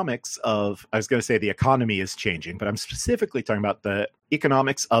economics of, I was going to say the economy is changing, but I'm specifically talking about the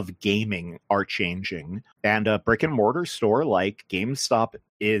economics of gaming are changing. And a brick and mortar store like GameStop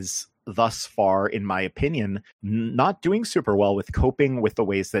is thus far, in my opinion, not doing super well with coping with the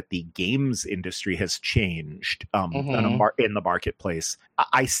ways that the games industry has changed in the marketplace.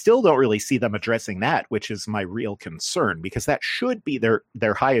 I still don't really see them addressing that, which is my real concern, because that should be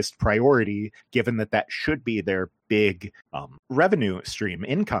their highest priority, given that should be their big revenue stream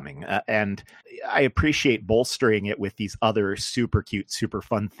incoming. And I appreciate bolstering it with these other super cute, super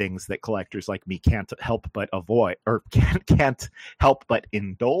fun things that collectors like me can't help but avoid, or can't help but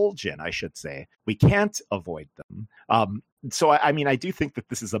indulge in, I should say. We can't avoid them. So, I mean, I do think that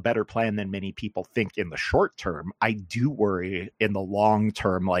this is a better plan than many people think in the short term. I do worry in the long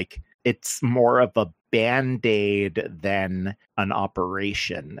term, like it's more of a Band-Aid than an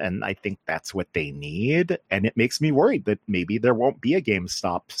operation. And I think that's what they need. And it makes me worried that maybe there won't be a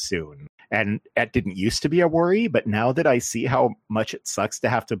GameStop soon. And that didn't used to be a worry, but now that I see how much it sucks to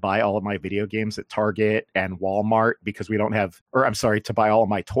have to buy all of my video games at Target and Walmart because we don't have, or I'm sorry, to buy all of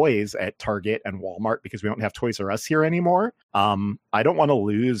my toys at Target and Walmart because we don't have Toys R Us here anymore. I don't want to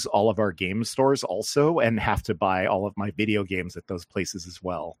lose all of our game stores also and have to buy all of my video games at those places as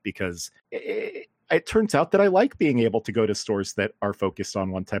well, because it turns out that I like being able to go to stores that are focused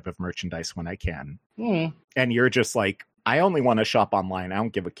on one type of merchandise when I can. And you're just like, I only want to shop online. I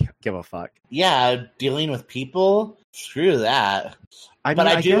don't give a fuck. Yeah, dealing with people, screw that. I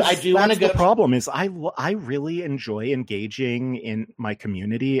do want to go. The problem is I really enjoy engaging in my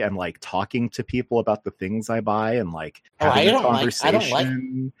community and like talking to people about the things I buy and like having a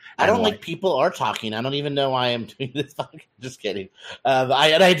conversation. I don't like people are talking. I don't even know why I'm doing this. Just kidding.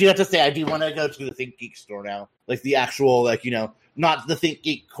 I do have to say I do want to go to the ThinkGeek store now, like the actual, like, you know, not the Think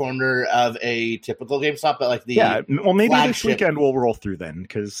Geek corner of a typical GameStop, but like the well, maybe this flagship. weekend we'll roll through then,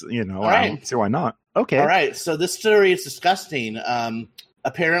 because I right. don't see why not. Okay. All right. So this story is disgusting.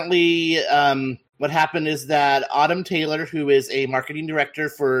 Apparently, what happened is that Autumn Taylor, who is a marketing director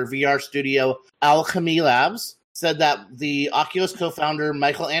for VR studio Alchemy Labs, said that the Oculus co-founder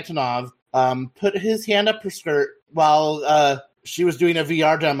Michael Antonov put his hand up her skirt while she was doing a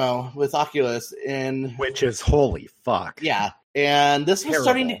VR demo with Oculus, which is holy fuck. Yeah, and this was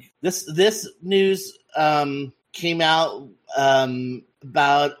starting to, this news came out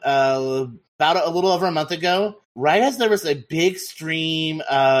about a little over a month ago, right as there was a big stream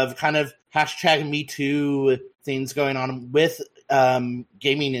of kind of hashtag Me Too things going on with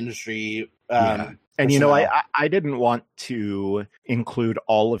gaming industry. And I didn't want to include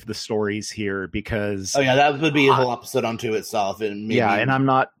all of the stories here because that would be a whole episode unto itself. And and I'm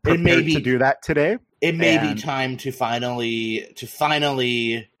not prepared to do that today. It may be time to finally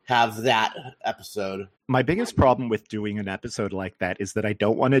have that episode. My biggest problem with doing an episode like that is that I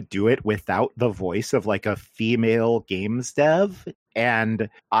don't want to do it without the voice of like a female games dev. And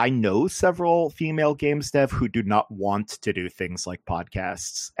I know several female games dev who do not want to do things like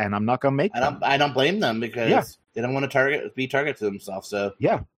podcasts, and I'm not going to make them. I don't blame them because they don't want to be targeted to themselves. So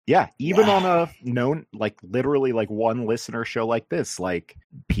even on a known, like literally like one listener show like this, like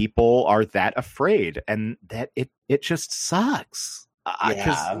people are that afraid, and that it just sucks.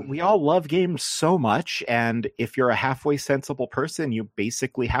 Because we all love games so much, and if you're a halfway sensible person, you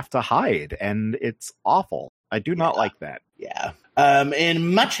basically have to hide, and it's awful. I do not like that. Yeah.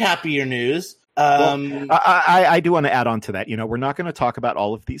 In much happier news, I do want to add on to that. We're not going to talk about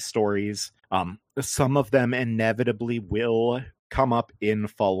all of these stories. Some of them inevitably will come up in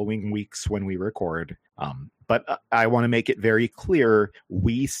following weeks when we record. But I want to make it very clear,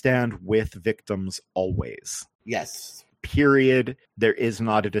 we stand with victims always. Yes. Period. There is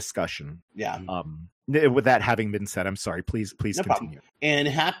not a discussion. Yeah. With that having been said, I'm sorry. Please no continue.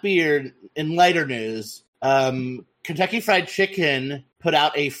 Problem. In lighter news, Kentucky Fried Chicken put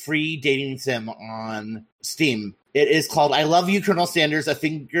out a free dating sim on Steam. It is called I Love You, Colonel Sanders, a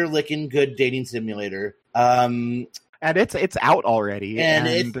finger-licking good dating simulator. And it's out already.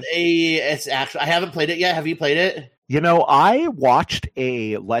 And it's actually, I haven't played it yet. Have you played it? I watched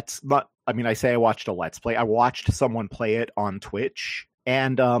I watched a Let's Play. I watched someone play it on Twitch,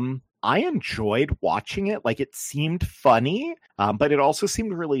 and I enjoyed watching it. Like, it seemed funny, but it also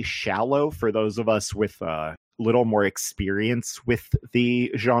seemed really shallow for those of us with little more experience with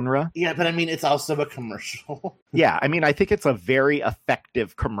the genre. Yeah, but it's also a commercial. Yeah, I think it's a very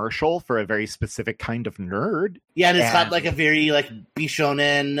effective commercial for a very specific kind of nerd. Yeah, and it's got like a very like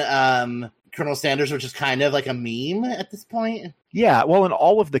Bishonen Colonel Sanders, which is kind of like a meme at this point. Yeah, well, and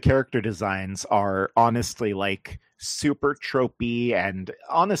all of the character designs are honestly like super tropey and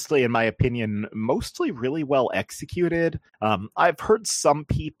honestly, in my opinion, mostly really well executed. I've heard some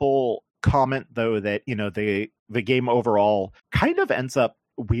people comment though that the game overall kind of ends up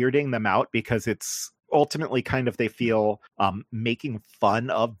weirding them out because it's ultimately kind of, they feel, making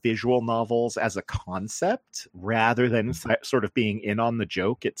fun of visual novels as a concept rather than sort of being in on the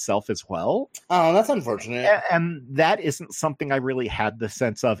joke itself as well. Oh, that's unfortunate. And that isn't something I really had the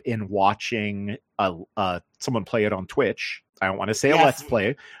sense of in watching someone play it on Twitch. I don't want to say a Let's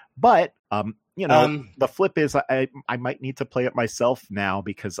Play, but the flip is I might need to play it myself now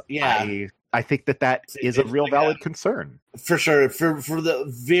because I think that is a real valid concern. For sure. For the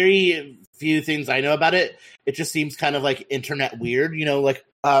very few things I know about it, it just seems kind of like internet weird, like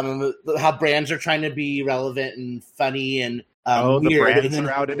how brands are trying to be relevant and funny and weird. The brands are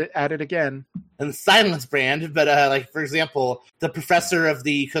out at it again. And Silence brand, but like, for example, the professor of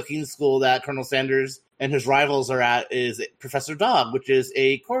the cooking school that Colonel Sanders and his rivals are at is Professor Dog, which is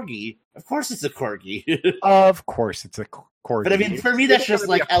a corgi. Of course it's a corgi. Of course it's a corgi. But for me, that's just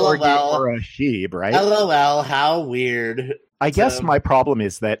like LOL. Or a sheep, right? LOL, how weird. I guess my problem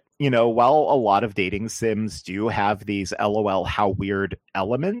is that, while a lot of dating sims do have these LOL, how weird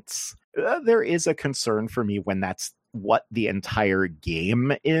elements, there is a concern for me when that's what the entire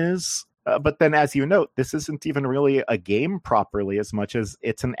game is. But then, as you note, this isn't even really a game properly as much as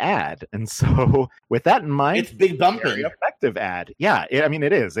it's an ad. And so with that in mind, it's big bumping. Very effective ad. Yeah,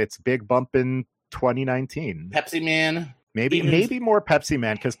 it is. It's big bump in 2019. Pepsi Man. Maybe more Pepsi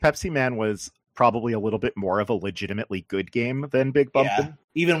Man, because Pepsi Man was probably a little bit more of a legitimately good game than Big Bumpin'. Yeah.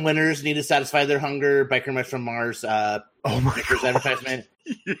 Even winners need to satisfy their hunger. Biker Mice from Mars. Oh my God. Advertisement.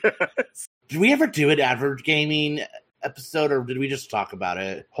 Yes. Did we ever do an advert gaming episode, or did we just talk about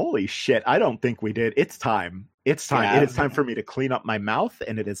it? Holy shit, I don't think we did. It's time. It's time. Yeah. It is time for me to clean up my mouth,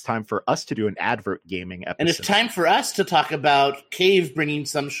 and it is time for us to do an advert gaming episode. And it's time for us to talk about Cave bringing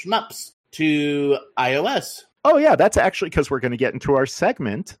some shmups to iOS. Oh, yeah, that's actually because we're going to get into our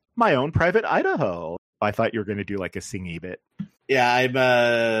segment, My Own Private Idaho. I thought you were going to do like a singy bit. Yeah, I'm...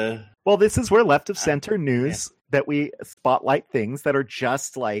 Well, this is where left of center news that we spotlight things that are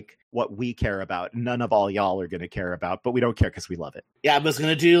just like what we care about. None of all y'all are going to care about, but we don't care because we love it. Yeah, I was going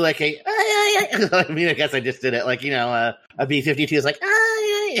to do like a... I mean, I guess I just did it. Like, a B-52 is like...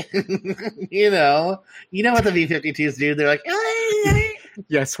 you know what the B-52s do? They're like...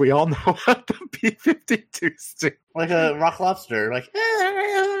 Yes, we all know what the B-52s do. Like a rock lobster. Like...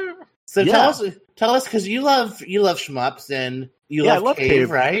 So tell us, because you love shmups and you love Cave,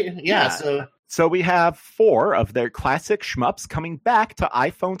 right? Yeah. So we have 4 of their classic shmups coming back to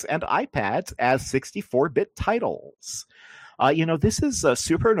iPhones and iPads as 64-bit titles. This is a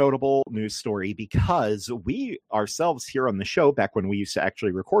super notable news story because we ourselves here on the show, back when we used to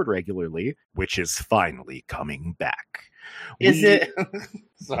actually record regularly, which is finally coming back. Is it?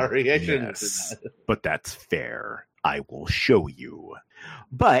 Sorry, I shouldn't do that. But that's fair. I will show you.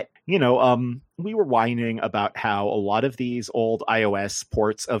 But, we were whining about how a lot of these old iOS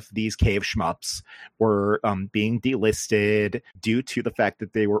ports of these Cave shmups were being delisted due to the fact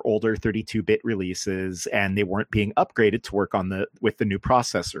that they were older 32-bit releases and they weren't being upgraded to work with the new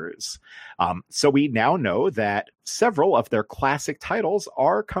processors. So we now know that several of their classic titles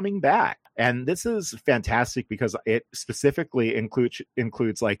are coming back. And this is fantastic because it specifically includes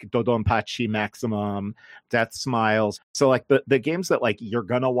like Dodonpachi Maximum, Death Smiles. So like the games that like you're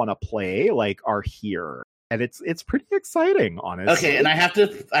gonna want to play like are here, and it's pretty exciting, honestly. Okay, and I have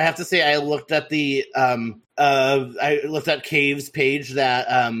to say I looked at the Cave's page that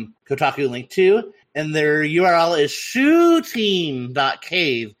Kotaku linked to, and their URL is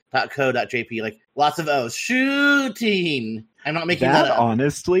shooting.cave.co.jp. Like lots of O's. Shooting. I'm not making that up.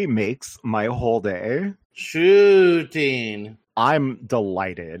 Honestly makes my whole day. Shooting. I'm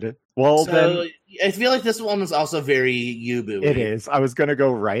delighted. Well, so, then I feel like this one is also very Yubu. It is. I was going to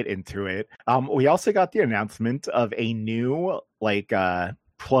go right into it. We also got the announcement of a new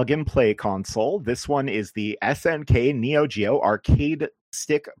plug-and-play console. This one is the SNK Neo Geo Arcade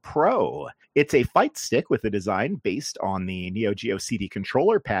Stick Pro. It's a fight stick with a design based on the Neo Geo CD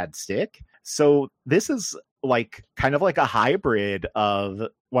controller pad stick. So this is kind of like a hybrid of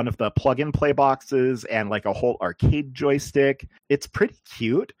one of the plug-and-play boxes and like a whole arcade joystick. It's pretty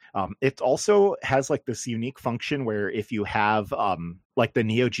cute. It also has like this unique function where if you have like the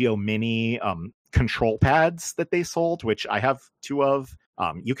Neo Geo Mini control pads that they sold, which I have 2 of,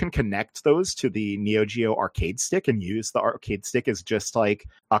 you can connect those to the Neo Geo arcade stick and use the arcade stick as just like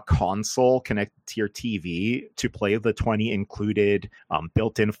a console connected to your TV to play the 20 included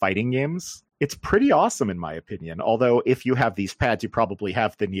built-in fighting games. It's pretty awesome, in my opinion. Although, if you have these pads, you probably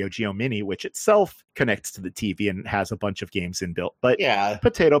have the Neo Geo Mini, which itself connects to the TV and has a bunch of games inbuilt. But yeah,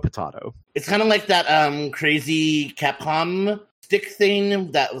 potato. It's kind of like that crazy Capcom stick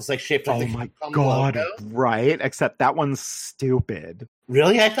thing that was like shaped like the Capcom logo. Right? Except that one's stupid.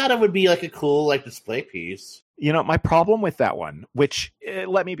 Really? I thought it would be like a cool display piece. My problem with that one, which,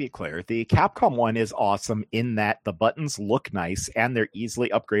 let me be clear, the Capcom one is awesome in that the buttons look nice and they're easily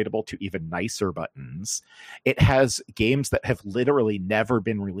upgradable to even nicer buttons. It has games that have literally never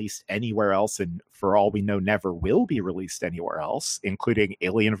been released anywhere else, and for all we know, never will be released anywhere else, including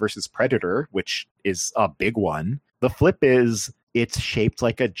Alien vs. Predator, which is a big one. The flip is it's shaped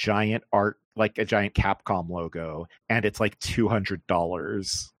like a giant Capcom logo, and it's like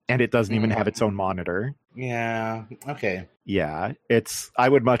 $200. And it doesn't even have its own monitor. Yeah. Okay. Yeah. I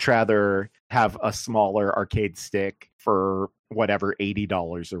would much rather have a smaller arcade stick for whatever,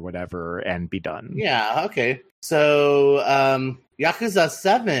 $80 or whatever, and be done. Yeah. Okay. So, Yakuza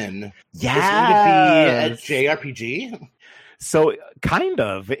 7. Yeah. Is going to be a JRPG? So kind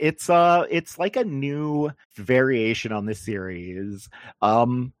of. It's like a new variation on the series.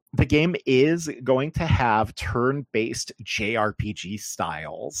 The game is going to have turn-based JRPG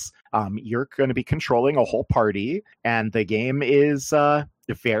styles. You're going to be controlling a whole party, and the game is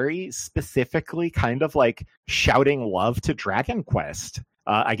very specifically kind of like shouting love to Dragon Quest.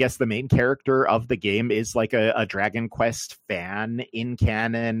 I guess the main character of the game is like a Dragon Quest fan in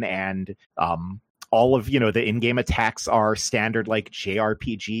canon, and all of, the in-game attacks are standard like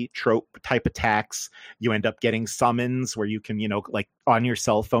JRPG trope type attacks. You end up getting summons where you can, like on your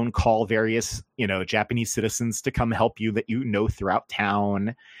cell phone, call various, Japanese citizens to come help you that throughout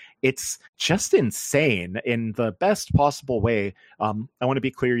town. It's just insane in the best possible way. I want to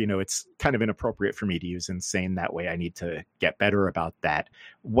be clear, it's kind of inappropriate for me to use insane that way. I need to get better about that.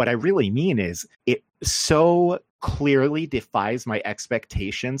 What I really mean is it so clearly defies my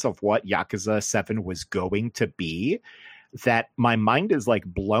expectations of what Yakuza 7 was going to be, that my mind is like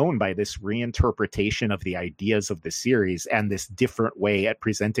blown by this reinterpretation of the ideas of the series and this different way at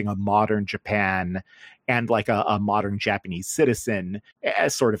presenting a modern Japan and like a modern Japanese citizen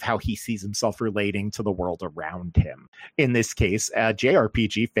as sort of how he sees himself relating to the world around him. In this case, a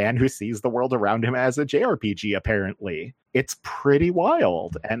JRPG fan who sees the world around him as a JRPG, apparently. It's pretty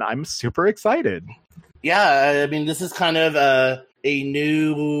wild, and I'm super excited. Yeah, I mean, this is kind of a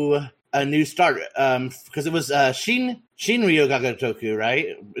new start, because it was Shin Ryogaga Toku, right?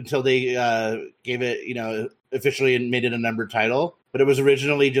 Until they gave it, officially and made it a numbered title. But it was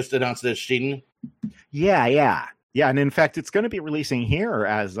originally just announced as Shin. Yeah. And in fact, it's going to be releasing here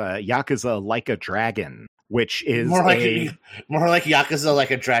as Yakuza Like a Dragon, which is more like Yakuza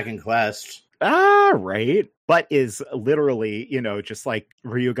Like a Dragon Quest. Right. But is literally, just like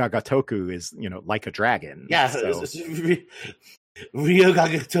Ryogaga Toku is, like a dragon. Yeah, so.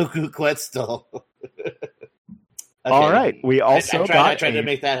 Ryogaga Toku Quetzal. Okay. All right. We also I tried to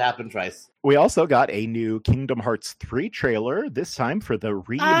make that happen twice. We also got a new Kingdom Hearts 3 trailer, this time for the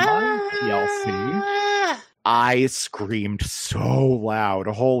Remind DLC. I screamed so loud.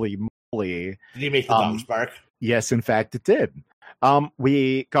 Holy moly. Did you make the dogs bark? Yes, in fact, it did.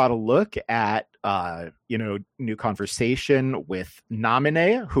 We got a look at, new conversation with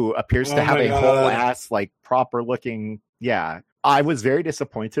Namine, who appears to have a whole ass, like, proper looking. Yeah. I was very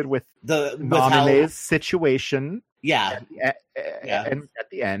disappointed with Namine's situation. Yeah. And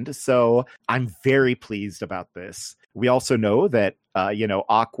at the end. So I'm very pleased about this. We also know that,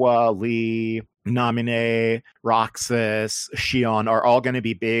 Aqua, Lee, Namine, Roxas, Shion are all going to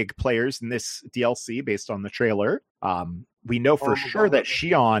be big players in this DLC based on the trailer. We know for sure that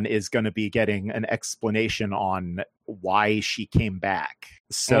Shion is going to be getting an explanation on why she came back.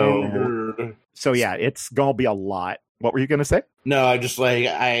 So yeah, it's going to be a lot. What were you going to say? No, I just like,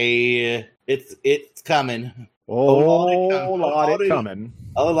 it's coming. A lot it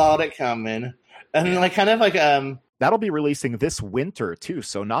coming. And like, kind of like, that'll be releasing this winter too,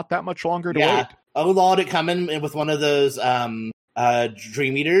 so not that much longer to wait. A lot it coming with one of those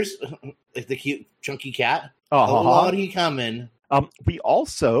Dream Eaters, like the cute chunky cat. A lot he coming. We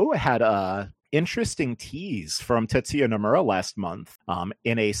also had interesting tease from Tetsuya Nomura last month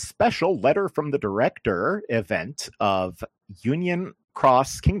in a special letter from the director event of Union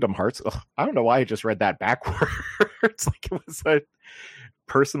Cross Kingdom Hearts. Ugh, I don't know why I just read that backwards. Like it was a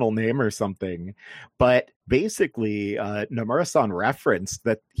personal name or something. But basically, Nomura-san referenced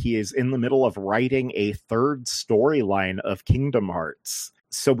that he is in the middle of writing a third storyline of Kingdom Hearts.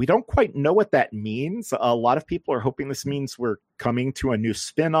 So we don't quite know what that means. A lot of people are hoping this means we're coming to a new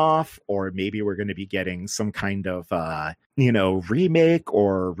spin-off, or maybe we're going to be getting some kind of, remake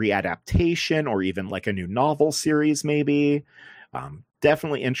or readaptation, or even like a new novel series, maybe.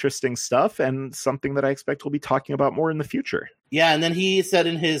 Definitely interesting stuff, and something that I expect we'll be talking about more in the future. Yeah, and then he said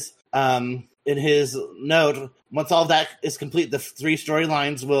in his note, once all that is complete, the 3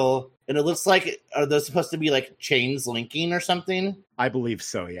 storylines will, and it looks like, are those supposed to be like chains linking or something? I believe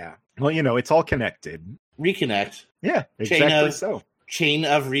so, yeah. Well, it's all connected. Reconnect. Yeah, exactly Chain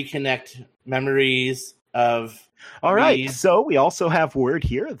of reconnect memories of... All right, so we also have word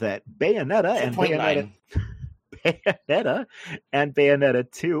here that Bayonetta and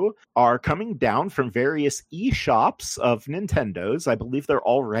Bayonetta 2 are coming down from various eShops of Nintendo's. I believe they're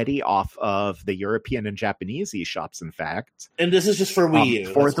already off of the European and Japanese eShops, in fact. And this is just for Wii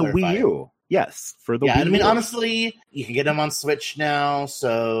U. For the Wii U. Yes, for the Wii U. I mean, honestly, you can get them on Switch now,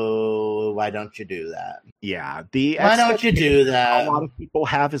 so why don't you do that? Yeah. Why don't you do that? A lot of people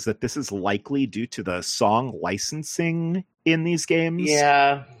have is that this is likely due to the song licensing in these games.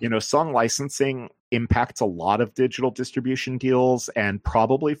 Yeah. Song licensing impacts a lot of digital distribution deals, and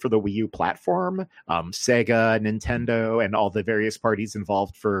probably for the Wii U platform, Sega, Nintendo, and all the various parties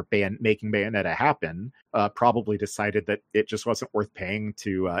involved for making Bayonetta happen probably decided that it just wasn't worth paying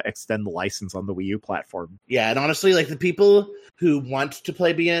to extend the license on the Wii U platform. Yeah, and honestly, like the people who want to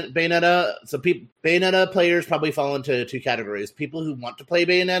play Bayonetta, so Bayonetta players probably fall into 2 categories. People who want to play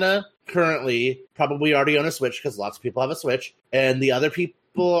Bayonetta currently probably already own a Switch, because lots of people have a Switch, and the other people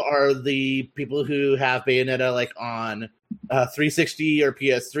are the people who have Bayonetta like on 360 or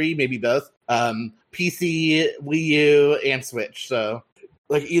PS3, maybe both, PC, Wii U, and Switch. So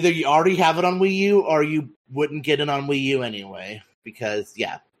like either you already have it on Wii U or you wouldn't get it on Wii U anyway, because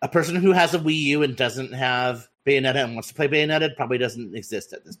a person who has a Wii U and doesn't have Bayonetta and wants to play Bayonetta, it probably doesn't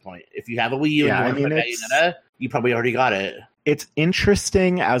exist at this point. If you have a Wii U and you want to play Bayonetta, you probably already got it. It's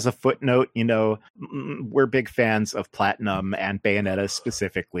interesting as a footnote, we're big fans of Platinum and Bayonetta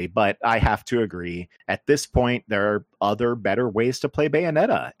specifically, but I have to agree, at this point, there are other better ways to play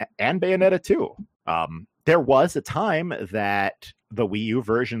Bayonetta and Bayonetta 2. There was a time that the Wii U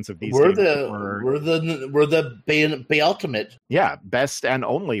versions of these games were the Bay Ultimate. Yeah, best and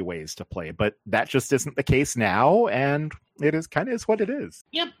only ways to play, but that just isn't the case now, and it is kind of is what it is.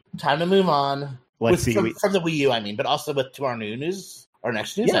 Yep, time to move on. Let's see. From the Wii U, I mean, but also to our news, our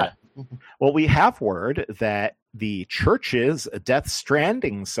next news. Yeah. Well, we have word that the Church's Death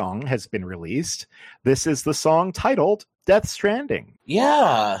Stranding song has been released. This is the song titled Death Stranding.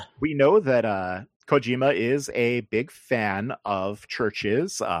 Yeah. We know that Kojima is a big fan of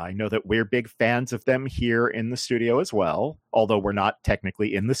Church's. I know that we're big fans of them here in the studio as well, although we're not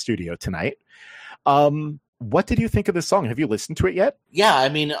technically in the studio tonight. What did you think of this song? Have you listened to it yet? Yeah, I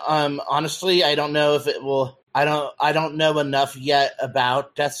mean, honestly, I don't know if it will. I don't know enough yet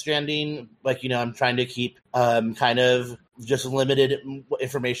about Death Stranding. Like, I'm trying to keep kind of just limited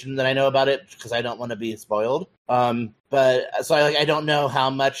information that I know about it because I don't want to be spoiled. But so I don't know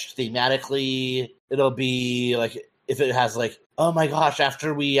how much thematically it'll be like. If it has like, oh my gosh,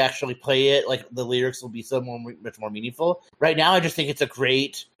 after we actually play it, like the lyrics will be much more meaningful. Right now, I just think it's a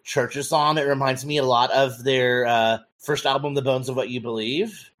great Church's song. It reminds me a lot of their first album, The Bones of What You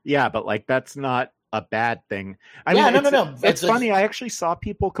Believe. Yeah, but like that's not a bad thing. No. It's funny. I actually saw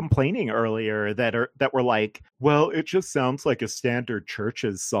people complaining earlier that were like, "Well, it just sounds like a standard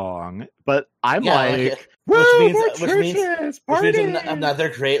Church's song." But I'm which means another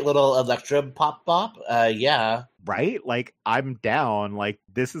great little electro pop bop. Yeah, right. Like I'm down. Like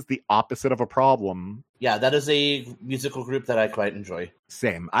this is the opposite of a problem. Yeah, that is a musical group that I quite enjoy.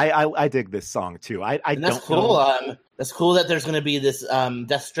 Same. I dig this song too. And that's cool. That's cool that there's going to be this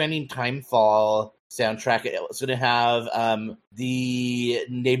Death Stranding Timefall soundtrack. It's going to have the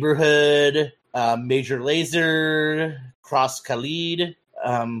Neighborhood, Major Lazer, Cross Khalid,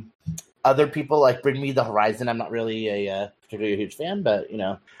 other people like Bring Me the Horizon. I'm not really a particularly huge fan, but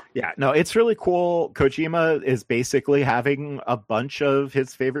Yeah, no, it's really cool. Kojima is basically having a bunch of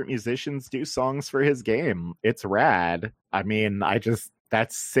his favorite musicians do songs for his game. It's rad. I mean,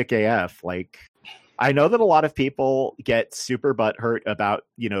 that's sick AF. Like, I know that a lot of people get super butthurt about,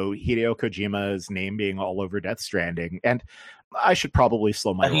 Hideo Kojima's name being all over Death Stranding, and I should probably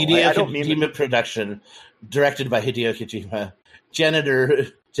slow my roll. Hideo Kojima production, directed by Hideo Kojima.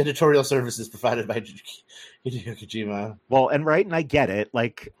 Janitorial services provided by Hideo Kojima. Well, and I get it.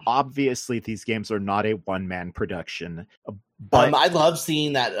 Like, obviously, these games are not a one-man production. But I love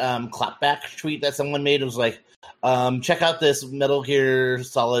seeing that clapback tweet that someone made. It was like, check out this Metal Gear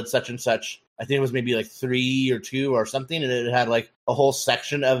Solid such and such. I think it was maybe like 3 or 2 or something, and it had like a whole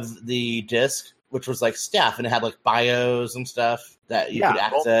section of the disc, which was like stuff, and it had like bios and stuff that you could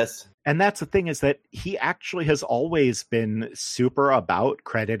access. And that's the thing, is that he actually has always been super about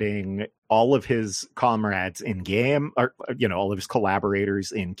crediting all of his comrades in game, or all of his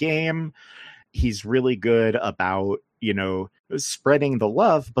collaborators in game. He's really good about, spreading the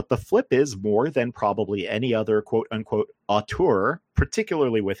love, but the flip is more than probably any other quote unquote auteur,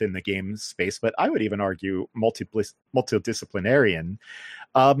 particularly within the game space, but I would even argue multidisciplinarian.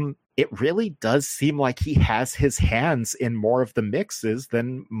 It really does seem like he has his hands in more of the mixes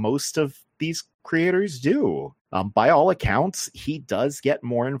than most of these creators do. By all accounts, he does get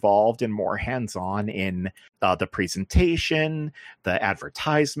more involved and more hands-on in the presentation, the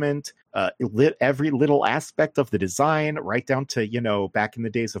advertisement, every little aspect of the design, right down to, back in the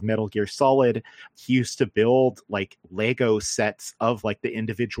days of Metal Gear Solid, he used to build like Lego sets of like the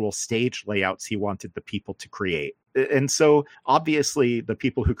individual stage layouts he wanted the people to create. And so obviously the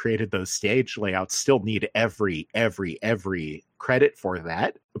people who created those stage layouts still need every credit for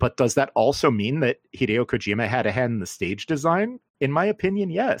that. But does that also mean that Hideo Kojima had a hand in the stage design? In my opinion,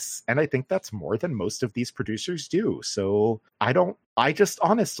 yes. And I think that's more than most of these producers do. So I just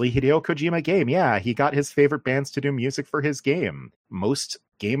honestly, Hideo Kojima game. Yeah, he got his favorite bands to do music for his game. Most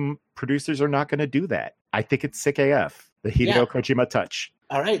game producers are not going to do that. I think it's sick AF, the Hideo Kojima touch.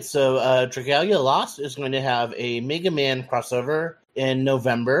 All right, so Dragalia Lost is going to have a Mega Man crossover in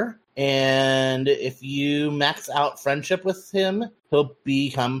November. And if you max out friendship with him, he'll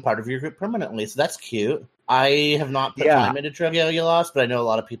become part of your group permanently. So that's cute. I have not put time into Dragalia Lost, but I know a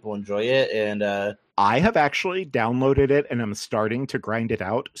lot of people enjoy it. And I have actually downloaded it, and I'm starting to grind it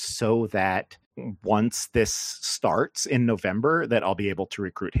out so that once this starts in November that I'll be able to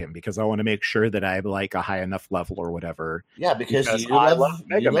recruit him, because I want to make sure that I'm like a high enough level or whatever. Yeah, because you I love love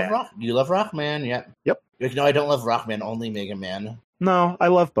Mega Man. You love Rockman, yeah. Yep. No, I don't love Rockman, only Mega Man. No, I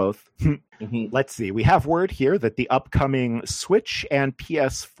love both. Mm-hmm. Let's see. We have word here that the upcoming Switch and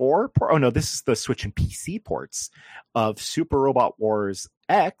PS4 this is the Switch and PC ports of Super Robot Wars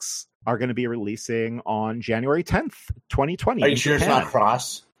X are going to be releasing on January 10th, 2020. Are you sure Japan. It's not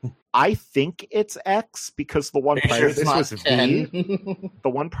cross? I think it's X, because the one prior this was 10? V. The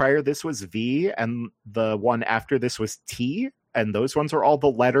one prior this was V, and the one after this was T, and those ones are all the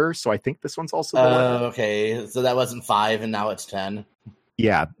letters, so I think this one's also the letter. Okay, so that wasn't 5 and now it's 10.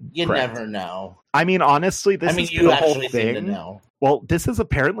 Yeah. You correct. Never know. I mean, honestly, this has been a whole thing. Well, this has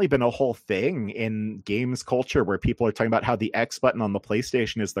apparently been a whole thing in games culture where people are talking about how the X button on the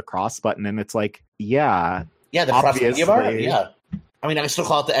PlayStation is the cross button, and it's like, yeah. Yeah, the cross button, yeah. I mean, I still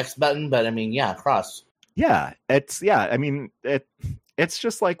call it the X button, but I mean, yeah, cross. Yeah, it's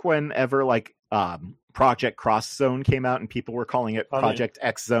just like whenever like Project Cross Zone came out and people were calling it Project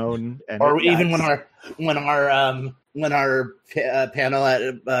X Zone, or even when our panel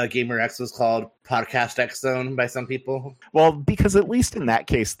at Gamer X was called Podcast X Zone by some people. Well, because at least in that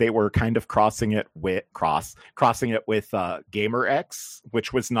case they were kind of crossing it with Gamer X,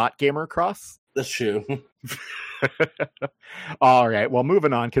 which was not Gamer Cross. That's true. All right. Well,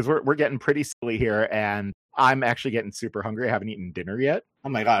 moving on, because we're getting pretty silly here, and I'm actually getting super hungry. I haven't eaten dinner yet. Oh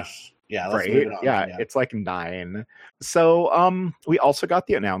my gosh. Yeah, let's move it on. Yeah, it's like 9. So we also got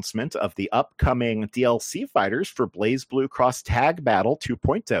the announcement of the upcoming DLC fighters for BlazBlue Cross Tag Battle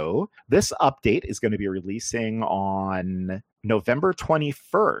 2.0. This update is going to be releasing on November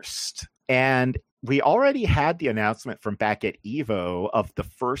 21st. And we already had the announcement from back at EVO of the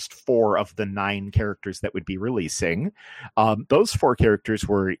first 4 of the 9 characters that would be releasing. Those 4 characters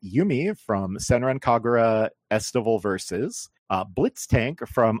were Yumi from Senran Kagura Estival Versus, Blitztank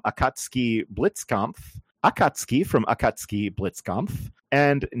from Akatsuki Blitzkampf, Akatsuki from Akatsuki Blitzkampf,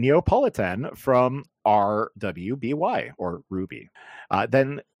 and Neapolitan from RWBY, or Ruby.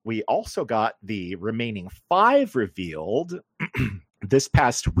 Then we also got the remaining 5 revealed this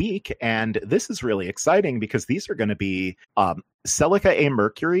past week, and this is really exciting because these are going to be Celica A.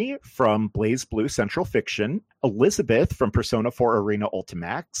 Mercury from BlazBlue Central Fiction, Elizabeth from Persona 4 Arena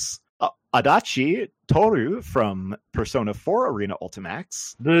Ultimax, Adachi Toru from Persona 4 Arena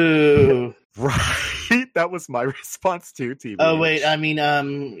Ultimax. Boo. Right? That was my response too, TV. Oh, wait, I mean,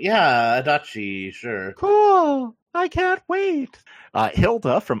 yeah, Adachi, sure. Cool. I can't wait.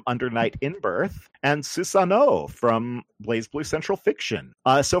 Hilda from Under Night in Birth, and Susanoo from BlazBlue Central Fiction.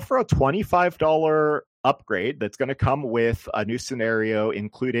 So for a $25 upgrade that's going to come with a new scenario,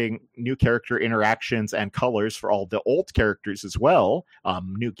 including new character interactions and colors for all the old characters as well,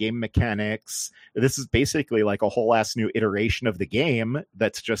 new game mechanics. This is basically like a whole ass new iteration of the game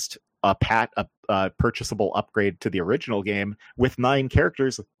that's just a purchasable upgrade to the original game with 9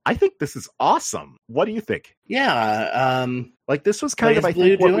 characters. I think this is awesome. What do you think? Yeah, like this was kind of, I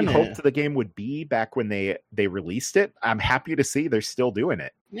think, what we hoped the game would be back when they released it. I'm happy to see they're still doing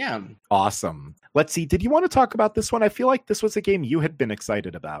it. Yeah, awesome. Let's see. Did you want to talk about this one? I feel like this was a game you had been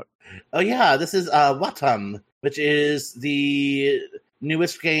excited about. Oh yeah, this is Watam, which is the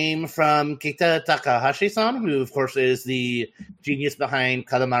newest game from Keita Takahashi-san, who of course is the genius behind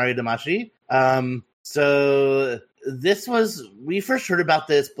Katamari Damacy. So we first heard about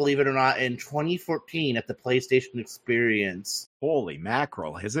this, believe it or not, in 2014 at the PlayStation Experience. Holy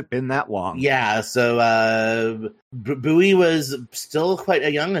mackerel, has it been that long? Yeah, so Bowie was still quite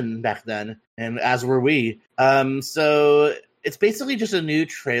a youngin' back then, and as were we. So it's basically just a new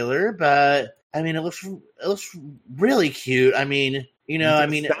trailer, but I mean, it looks really cute. I mean,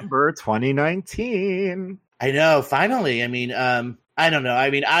 December 2019. I know, finally. I mean, I don't know. I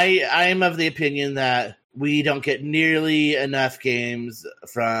mean, I'm of the opinion that we don't get nearly enough games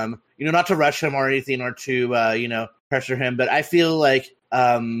from, not to rush him or anything or to, pressure him, but I feel like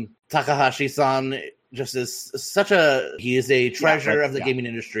Takahashi-san just is he is a treasure of the gaming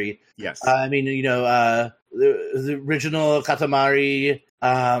industry. Yes. I mean, the original Katamari,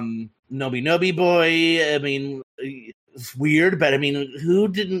 Nobi Nobi Boy, I mean, it's weird, but I mean,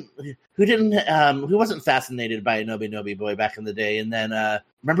 who wasn't fascinated by Nobi Nobi Boy back in the day? And then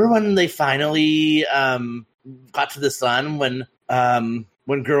remember when they finally got to the sun, when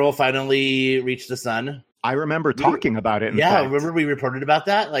Girl finally reached the sun? I remember talking about it. Yeah, remember we reported about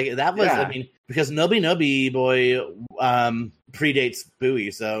that? Like that was, I mean, because Nobi Nobi Boy predates Bowie,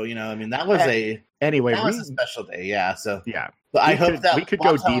 so that was a special day. Yeah, so yeah, but I hope that we could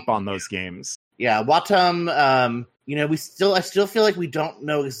go deep on those games. Yeah, Watam I still feel like we don't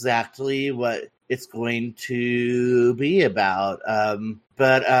know exactly what it's going to be about.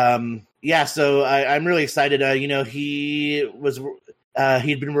 Yeah, so I'm really excited. He'd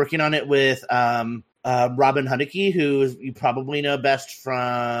been working on it with Robin Hunicke, who you probably know best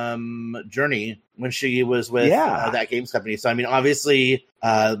from Journey when she was with that games company. So, I mean, obviously,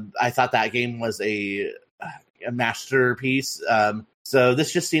 I thought that game was a masterpiece. So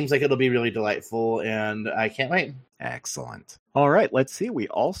this just seems like it'll be really delightful, and I can't wait. Excellent. All right, let's see. We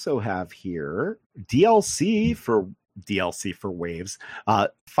also have here DLC for Waves.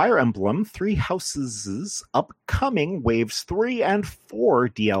 Fire Emblem Three Houses' upcoming Waves 3 and 4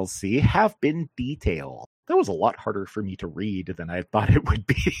 DLC have been detailed. That was a lot harder for me to read than I thought it would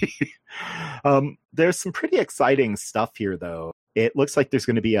be. There's some pretty exciting stuff here, though. It looks like there's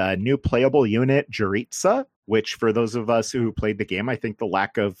going to be a new playable unit, Juritsa, which for those of us who played the game, I think the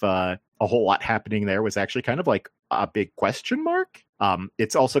lack of a whole lot happening there was actually kind of like a big question mark.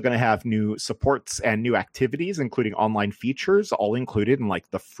 It's also going to have new supports and new activities, including online features, all included in like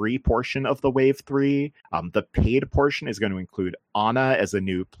the free portion of the Wave 3. The paid portion is going to include Anna as a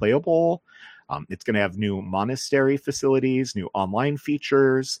new playable. It's going to have new monastery facilities, new online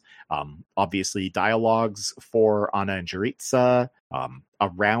features, obviously dialogues for Anna and Juritsa,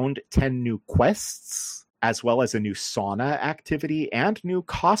 around 10 new quests, as well as a new sauna activity and new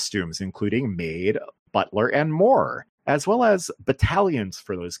costumes, including maid, butler, and more, as well as battalions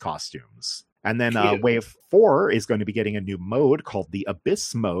for those costumes. And then Wave 4 is going to be getting a new mode called the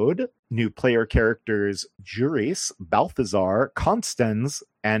Abyss mode. New player characters Juris, Balthazar, Constans,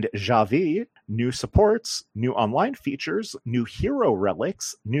 and Javi. New supports, new online features, new hero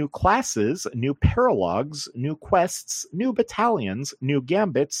relics, new classes, new paralogs, new quests, new battalions, new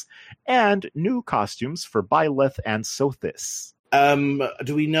gambits, and new costumes for Byleth and Sothis.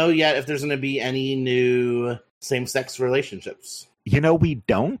 Do we know yet if there's going to be any new same-sex relationships? We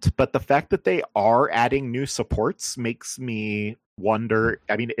don't, but the fact that they are adding new supports makes me wonder.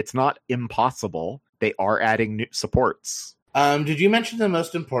 I mean, it's not impossible. They are adding new supports. Did you mention the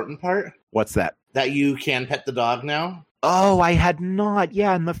most important part? What's that? That you can pet the dog now? Oh, I had not.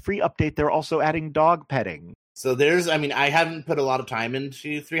 Yeah, in the free update, they're also adding dog petting. So I haven't put a lot of time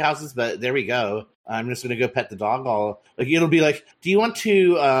into Three Houses, but there we go. I'm just going to go pet the dog. It'll be like, do you want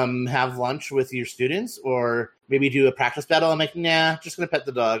to have lunch with your students or maybe do a practice battle? I'm like, nah, just going to pet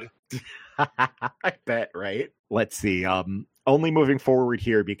the dog. I bet, right? Let's see. Only moving forward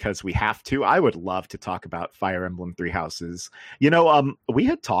here because we have to. I would love to talk about Fire Emblem Three Houses. We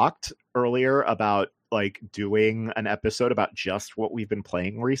had talked earlier about doing an episode about just what we've been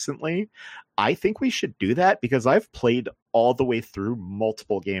playing recently. I think we should do that because I've played all the way through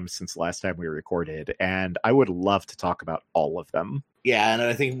multiple games since the last time we recorded, and I would love to talk about all of them. Yeah, and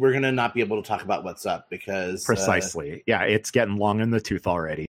I think we're going to not be able to talk about what's up because... Precisely. Yeah, it's getting long in the tooth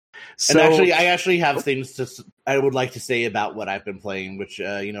already. So, and I actually have things I would like to say about what I've been playing, which,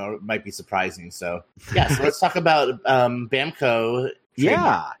 might be surprising. So, yeah, so let's talk about Bamco.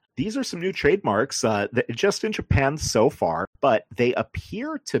 Yeah. These are some new trademarks just in Japan so far, but they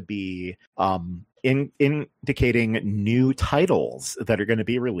appear to be indicating new titles that are going to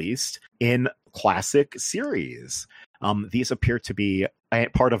be released in classic series. These appear to be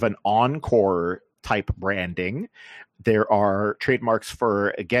part of an encore type branding. There are trademarks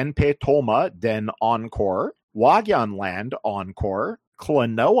for Genpei Toma Den Encore, Wagyan Land Encore,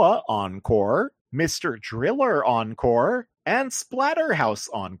 Klonoa Encore, Mr. Driller Encore, and Splatterhouse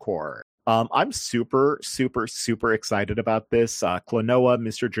Encore. I'm super, super, super excited about this. Klonoa,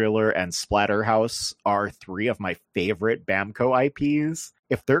 Mr. Driller, and Splatterhouse are three of my favorite Bamco IPs.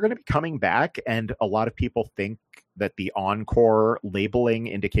 If they're going to be coming back, and a lot of people think that the Encore labeling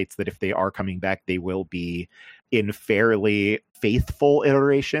indicates that if they are coming back, they will be in fairly faithful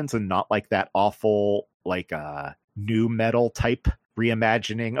iterations and not like that awful, new metal type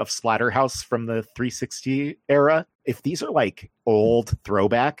reimagining of Splatterhouse from the 360 era. If these are old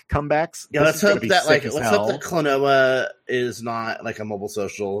throwback comebacks, yeah, let's hope that Klonoa is not a mobile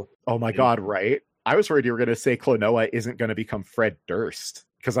social. Oh my god, right? I was worried you were going to say Klonoa isn't going to become Fred Durst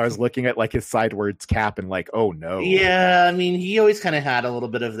because I was looking at his sidewards cap and oh no. Yeah, I mean he always kind of had a little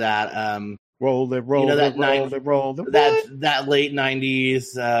bit of that. Roll it, roll that late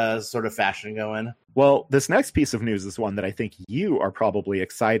 90s sort of fashion going. Well, this next piece of news is one that I think you are probably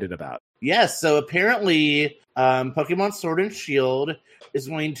excited about. Yes, so apparently Pokemon Sword and Shield is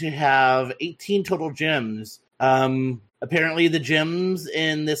going to have 18 total gyms. Apparently the gyms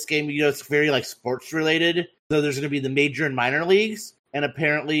in this game, it's very sports related. So there's going to be the major and minor leagues. And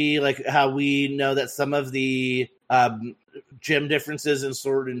apparently how we know that some of the gym differences in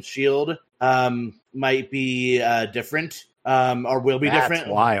Sword and Shield might be different. Or will be That's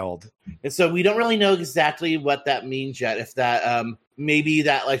different. wild. And so we don't really know exactly what that means yet. If that maybe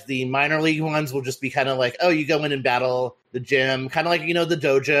that like the minor league ones will just be kind of like, oh, you go in and battle the gym, kind of like, you know, the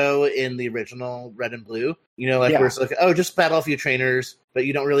dojo in the original Red and Blue. You know, like where it's like, oh, just battle a few trainers, but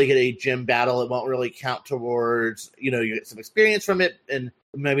you don't really get a gym battle. It won't really count towards, you know, you get some experience from it and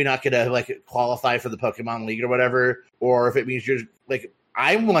maybe not get to like qualify for the Pokemon League or whatever. Or if it means you're like,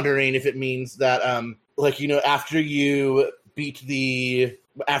 I'm wondering if it means that like, you know, after you beat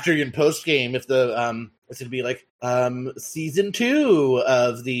after you're in post game, if the it's gonna be like season 2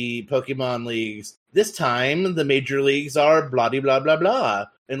 of the Pokemon leagues. This time the major leagues are blah blah blah blah,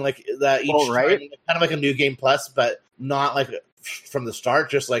 and like that each time, kind of like a new game plus, but not like from the start,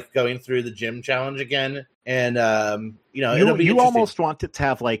 just like going through the gym challenge again. And you know, you almost want it to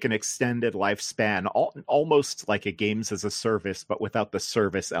have like an extended lifespan, almost like a games as a service, but without the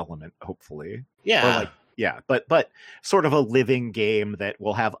service element, hopefully. Yeah. Or like, yeah, but sort of a living game that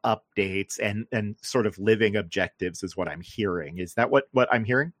will have updates and sort of living objectives is what I'm hearing. Is that what I'm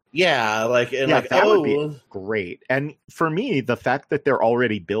hearing? Yeah, like, and yeah, like, that would be great. And for me, the fact that they're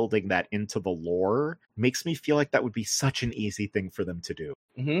already building that into the lore makes me feel like that would be such an easy thing for them to do.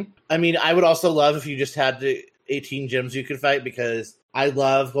 Mm-hmm. I mean, I would also love if you just had the 18 gyms you could fight, because I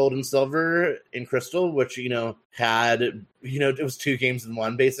love Gold and Silver and Crystal, which, you know, had, you know, it was 2 games in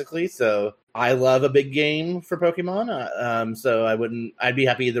 1 basically. So I love a big game for Pokemon. So I'd be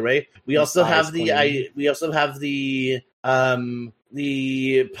happy either way. We also have the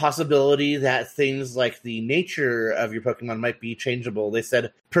possibility that things like the nature of your Pokemon might be changeable. They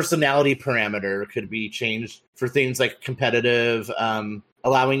said personality parameter could be changed for things like competitive,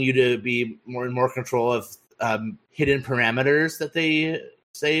 allowing you to be more and more control of hidden parameters that they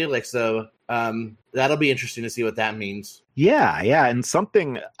say. Like, so that'll be interesting to see what that means. Yeah. And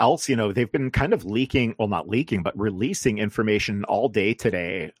something else, you know, they've been kind of not leaking, but releasing information all day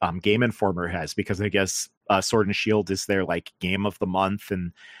today. Game Informer has, because I guess Sword and Shield is their like game of the month,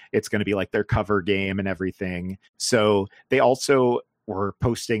 and it's going to be like their cover game and everything. So they also were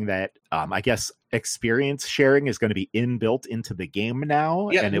posting that I guess experience sharing is going to be inbuilt into the game now.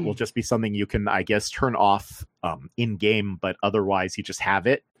 Yep. And it will just be something you can, I guess, turn off in game, but otherwise you just have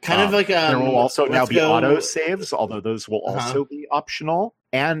it. Kind of like there will also now be auto saves, although those will also be optional.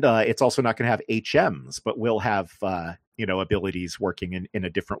 And it's also not going to have HMs, but will have you know, abilities working in a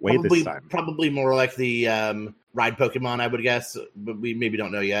different way this time. Probably more like the ride Pokemon, I would guess, but we maybe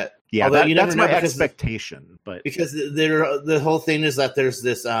don't know yet. Yeah, that's my expectation. But because the whole thing is that there's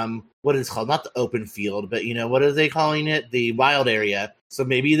this what is it called? Not the open field, but you know, what are they calling it? The wild area. So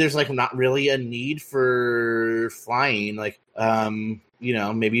maybe there's like not really a need for flying. Like you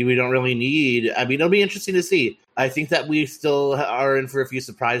know, maybe we don't really need. I mean, it'll be interesting to see. I think that we still are in for a few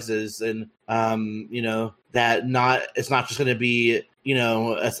surprises, and you know, that it's not just going to be, you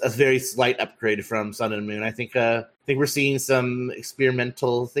know, a very slight upgrade from Sun and Moon. I think we're seeing some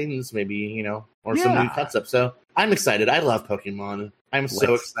experimental things, maybe, you know, or some new concepts. So I'm excited. I love Pokemon. I'm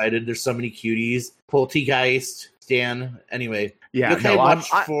so excited. There's so many cuties. Poltegeist, Stan. Anyway, yeah.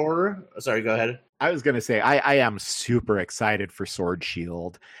 Sorry, go ahead. I was going to say, I am super excited for Sword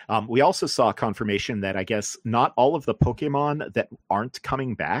Shield. We also saw confirmation that I guess not all of the Pokemon that aren't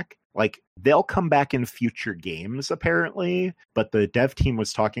coming back, like they'll come back in future games apparently, but the dev team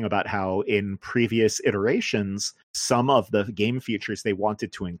was talking about how in previous iterations, some of the game features they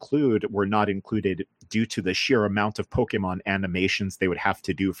wanted to include were not included due to the sheer amount of Pokemon animations they would have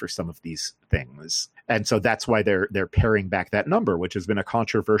to do for some of these things. And so that's why they're paring back that number, which has been a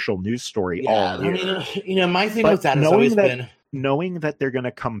controversial news story all year. I mean, you know, my thing with that has always been, knowing that they're going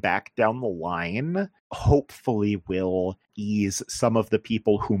to come back down the line, hopefully will ease some of the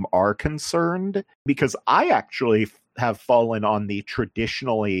people whom are concerned, because I actually have fallen on the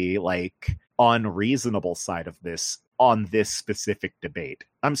traditionally like unreasonable side of this on this specific debate.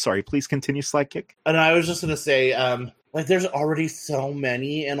 I'm sorry, please continue, Sidekick. And I was just going to say, like, there's already so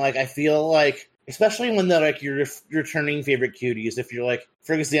many, and like I feel like, especially when they're like your returning favorite cuties, if you're like,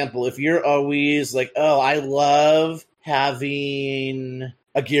 for example, if you're always like, oh, I love having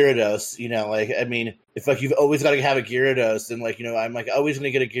a Gyarados, you know, like, I mean, if like you've always got to have a Gyarados, and like, you know, I'm like always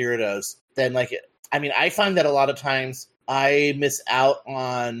going to get a Gyarados, then like, I mean, I find that a lot of times I miss out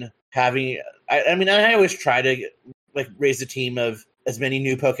on having, I mean, I always try to like raise a team of as many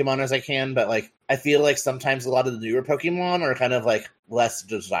new Pokemon as I can, but like, I feel like sometimes a lot of the newer Pokemon are kind of like less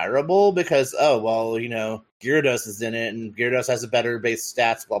desirable because, oh, well, you know, Gyarados is in it and Gyarados has a better base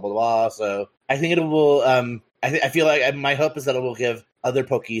stats, blah, blah, blah. So I think it will, I feel like my hope is that it will give other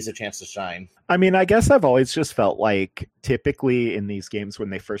Pokies a chance to shine. I mean, I guess I've always just felt like typically in these games when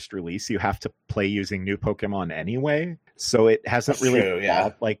they first release, you have to play using new Pokemon anyway. So it hasn't That's really true,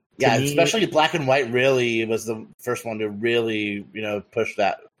 yeah. like Especially Black and White really was the first one to really, push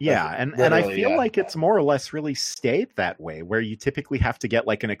that. Yeah, and I feel like it's more or less really stayed that way, where you typically have to get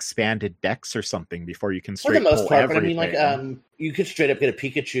like an expanded dex or something before you can straight for the most pull part. everything. But I mean, like, you could straight up get a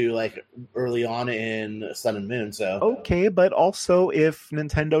Pikachu like early on in Sun and Moon. So okay, but also if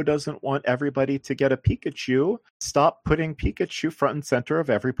Nintendo doesn't want everybody to get a Pikachu, stop putting Pikachu front and center of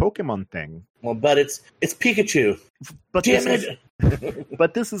every Pokemon thing. Well, but it's Pikachu. But damn it.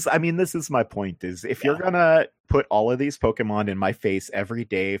 But this is my point is if you're gonna put all of these Pokemon in my face every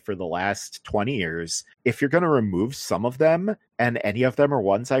day for the last 20 years, if you're gonna remove some of them and any of them are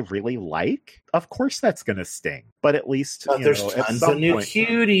ones I really like, of course that's gonna sting. But at least there's tons of new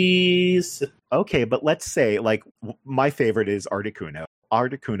cuties. Okay, but let's say like my favorite is Articuno.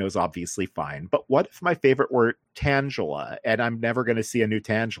 Articuno's obviously fine, but what if my favorite were Tangela and I'm never going to see a new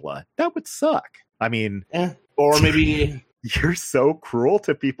Tangela? That would suck. I mean, or maybe you're so cruel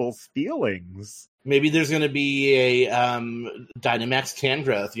to people's feelings. Maybe there's going to be a Dynamax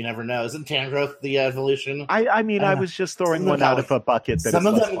Tangrowth. You never know. Isn't Tangrowth the evolution? I mean, I was just throwing one out of a bucket. Some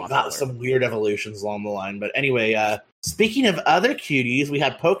of them got some weird evolutions along the line. But anyway, speaking of other cuties, we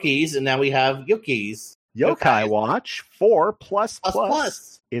had Pokies, and now we have Yokis. Yokai Watch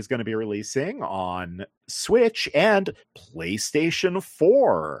 4++ is going to be releasing on Switch and PlayStation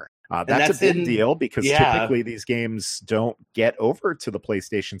 4. That's a big deal because typically these games don't get over to the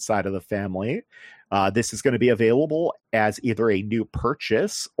PlayStation side of the family. This is going to be available as either a new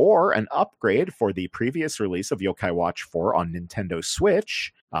purchase or an upgrade for the previous release of Yokai Watch 4 on Nintendo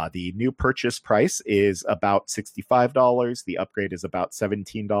Switch. The new purchase price is about $65. The upgrade is about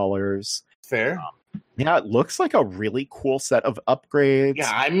 $17. Fair. Yeah, it looks like a really cool set of upgrades.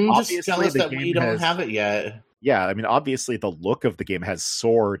 Yeah, I'm just jealous that we don't have it yet. Yeah, I mean, obviously the look of the game has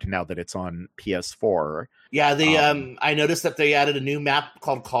soared now that it's on PS4. Yeah, I noticed that they added a new map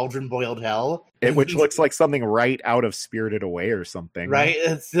called Cauldron Boiled Hell. Which looks like something right out of Spirited Away or something. Right?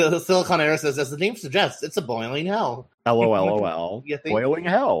 Silicon Air says, as the name suggests, it's a boiling hell. LOL. Boiling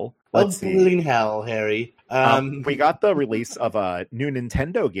hell. Let's see. Boiling hell, Harry. We got the release of a new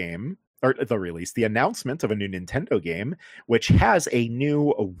Nintendo game. Or the announcement of a new Nintendo game, which has a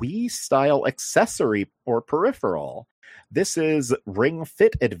new Wii-style accessory or peripheral. This is Ring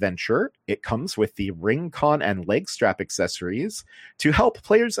Fit Adventure. It comes with the Ring Con and leg strap accessories to help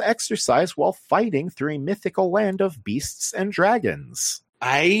players exercise while fighting through a mythical land of beasts and dragons.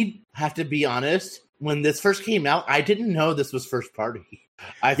 I have to be honest, when this first came out, I didn't know this was first party.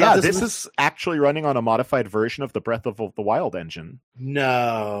 This is actually running on a modified version of the Breath of the Wild engine.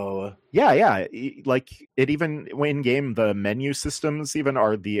 No. Yeah. Like, it even, in game, the menu systems even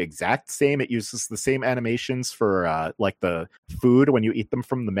are the exact same. It uses the same animations for, like, the food when you eat them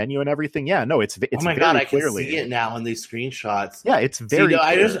from the menu and everything. Yeah, no, it's oh my God, I can see it now in these screenshots. Yeah, it's very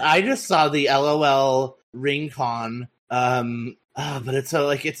clear. I just saw the LOL Ring-Con, but it's a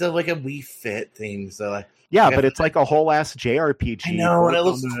Wii Fit thing, so but it's like a whole ass JRPG. I know, and it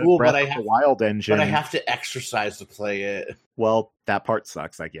looks cool, but I have the Wild engine. But I have to exercise to play it. Well, that part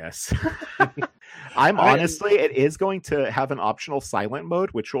sucks, I guess. Honestly, it is going to have an optional silent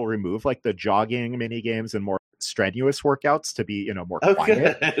mode, which will remove like the jogging mini games and more strenuous workouts to be, more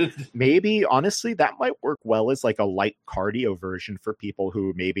quiet. Good. Maybe, honestly, that might work well as like a light cardio version for people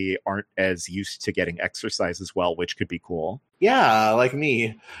who maybe aren't as used to getting exercise as well, which could be cool. Yeah, like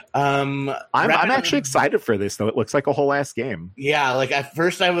me. I'm actually excited for this, though. It looks like a whole ass game. Yeah, like at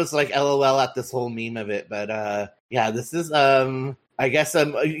first I was like LOL at this whole meme of it, but this is I guess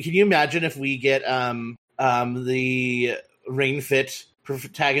can you imagine if we get the Ring Fit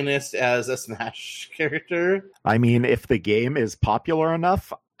protagonist as a Smash character? I mean, if the game is popular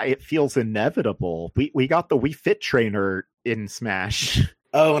enough, it feels inevitable. We got the Wii Fit trainer in Smash.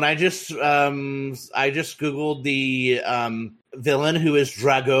 Oh, and I just googled the villain who is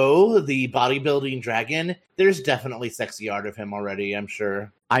Drago, the bodybuilding dragon. There's definitely sexy art of him already, I'm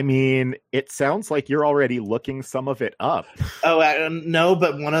sure. I mean, it sounds like you're already looking some of it up. Oh, no,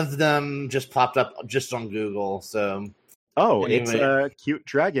 but one of them just popped up just on Google, so... Oh, anyway. It's a cute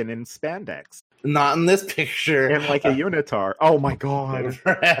dragon in spandex. Not in this picture. And like a unitar. Oh my God.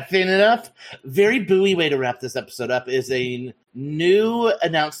 Wrapping it up. Very buoy way to wrap this episode up is a new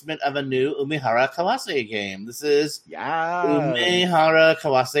announcement of a new Umehara Kawase game. This is Umehara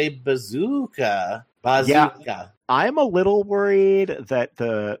Kawase Bazooka. Yeah, I'm a little worried that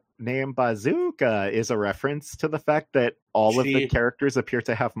the name Bazooka is a reference to the fact that all of the characters appear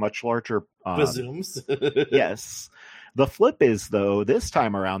to have much larger bazooms. Yes. The flip is, though, this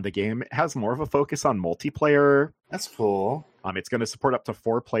time around the game has more of a focus on multiplayer. That's cool. It's going to support up to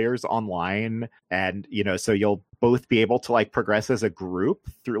 4 players online, and so you'll both be able to like progress as a group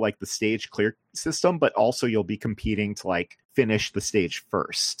through like the stage clear system, but also you'll be competing to like finish the stage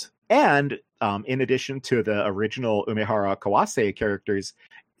first. And in addition to the original Umehara Kawase characters,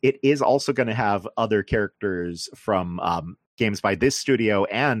 it is also going to have other characters from games by this studio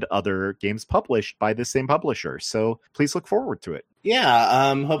and other games published by the same publisher. So please look forward to it.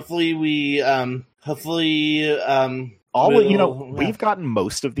 Yeah. Hopefully we've gotten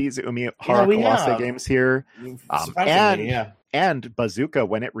most of these Umehara Kawase games here. And Bazooka,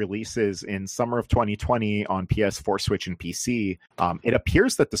 when it releases in summer of 2020 on PS4, Switch, and PC, it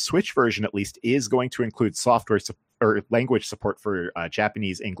appears that the Switch version at least is going to include software or language support for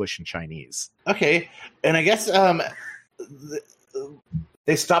Japanese, English, and Chinese. Okay, and I guess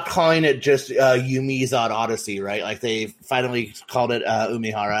they stopped calling it just Yumi's Odd Odyssey, right? Like they finally called it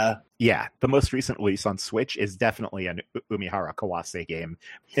Umehara. Yeah, the most recent release on Switch is definitely an Umehara Kawase game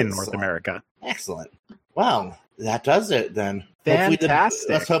in North America. Excellent. Wow, that does it then. Fantastic.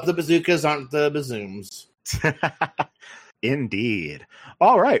 Let's hope the bazookas aren't the bazooms. Indeed.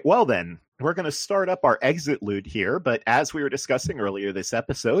 All right, well then, we're going to start up our exit loot here, but as we were discussing earlier this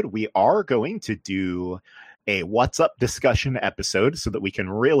episode, we are going to do a What's Up discussion episode so that we can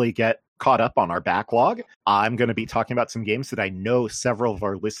really get caught up on our backlog. I'm going to be talking about some games that I know several of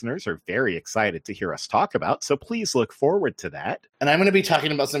our listeners are very excited to hear us talk about, so please look forward to that. And I'm going to be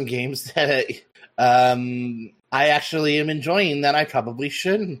talking about some games that I actually am enjoying that I probably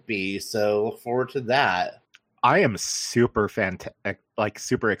shouldn't be, so look forward to that. I am super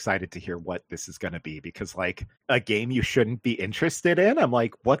excited to hear what this is going to be, because like a game you shouldn't be interested in, I'm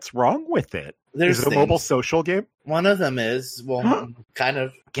like, what's wrong with it? Is it a mobile social game? One of them is, kind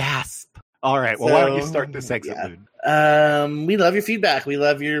of. Gasp. All right, well, why don't you start this exit loot? We love your feedback. We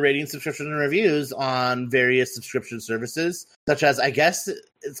love your ratings, subscriptions, and reviews on various subscription services, such as, I guess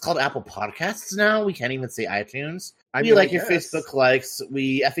it's called Apple Podcasts now. We can't even say iTunes. We like your Facebook likes.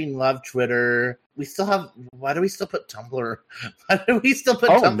 We effing love Twitter. We still have... Why do we still put Tumblr? Why do we still put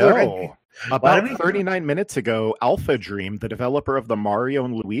Tumblr? No. About 39 minutes ago, Alpha Dream, the developer of the Mario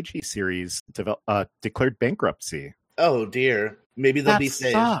and Luigi series, declared bankruptcy. Oh, dear. Maybe they'll be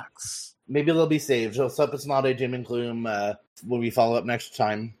saved. Sucks. Maybe they'll be saved. So hope it's not a doom and gloom when we follow up next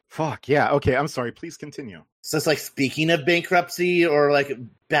time. Fuck, yeah. Okay, I'm sorry. Please continue. So it's like, speaking of bankruptcy or like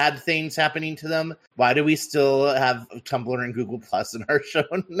bad things happening to them, why do we still have Tumblr and Google Plus in our show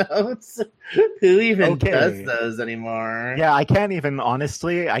notes? Who even does those anymore? Yeah, I can't even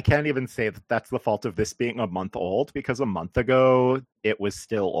say that that's the fault of this being a month old, because a month ago it was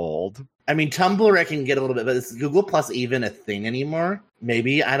still old. I mean, Tumblr I can get a little bit, but is Google Plus even a thing anymore?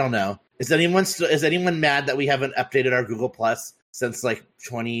 Maybe, I don't know. Is anyone mad that we haven't updated our Google Plus since like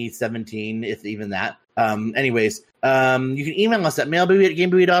 2017, if even that? Anyways, you can email us at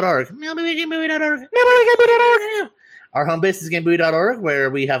mailbaby@gamebuoy.org. Mailbaby@gamebuoy.org. Our home base is gamebuoy.org, where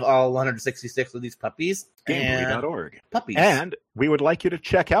we have all 166 of these puppies. Gamebuoy.org. Puppies. And we would like you to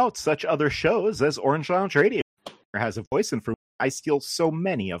check out such other shows as Orange Lounge Radio has a voice, and for I steal so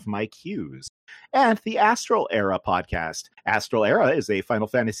many of my cues. And the Astral Era podcast. Astral Era is a Final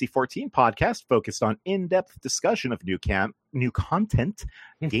Fantasy XIV podcast focused on in-depth discussion of new content,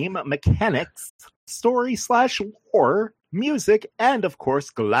 game mechanics, story/lore, music, and of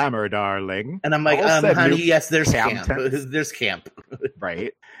course, glamour, darling. And I'm like, honey, yes, there's camp. There's camp.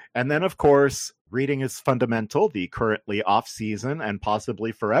 Right. And then, of course, Reading is Fundamental, the currently off-season and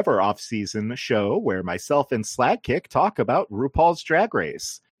possibly forever off-season show where myself and Slagkick talk about RuPaul's Drag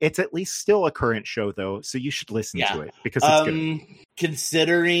Race. It's at least still a current show, though, so you should listen to it, because it's good.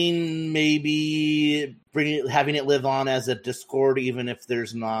 Considering maybe having it live on as a Discord, even if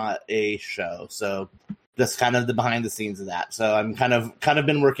there's not a show. So that's kind of the behind the scenes of that. So I'm kind of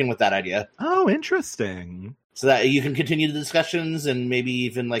been working with that idea. Oh, interesting. So that you can continue the discussions and maybe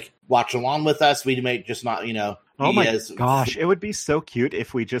even like watch along with us. We might just not, Oh my gosh, it would be so cute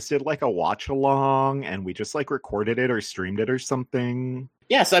if we just did like a watch along and we just like recorded it or streamed it or something.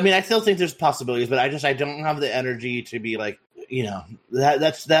 Yes, I mean, I still think there's possibilities, but I don't have the energy to be like,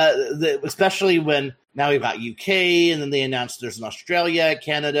 especially when now we've got UK and then they announced there's an Australia,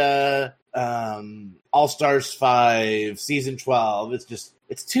 Canada, All Stars 5, Season 12.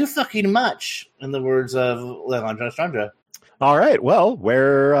 It's too fucking much, in the words of Leandra Estrandra. All right, well,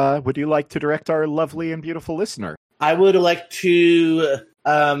 where would you like to direct our lovely and beautiful listener? I would like to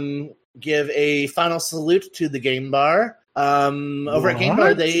give a final salute to the Game Bar. Over at Game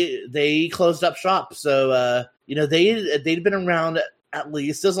Bar, they closed up shop. So they'd been around at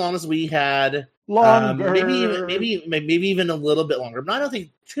least as long as we had. Longer. Maybe even a little bit longer. But I don't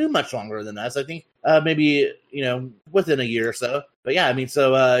think too much longer than us. I think maybe within a year or so. But yeah, I mean,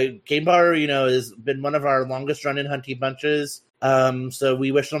 so Game Bar, has been one of our longest running Hunty Bunches. So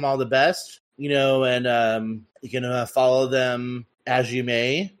we wish them all the best. And you can follow them as you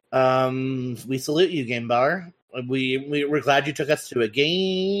may. We salute you, Game Bar. We're glad you took us to a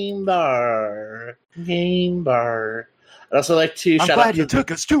Game Bar. Game Bar. I'd also like to shout out. I'm glad you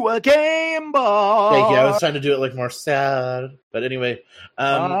took us to a Game Bar. Thank you. I was trying to do it like more sad, but anyway.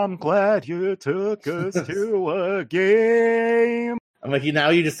 I'm glad you took us to a game. I'm like, now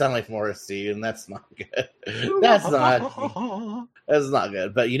you just sound like Morrissey, and that's not good. That's not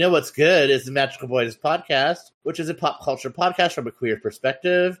good. But you know what's good is the Magical Boys podcast, which is a pop culture podcast from a queer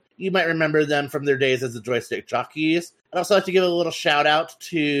perspective. You might remember them from their days as the Joystick Jockeys. I'd also like to give a little shout out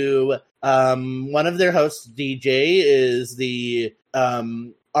to one of their hosts, DJ, is the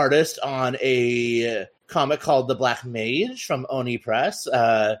artist on a comic called The Black Mage from Oni Press.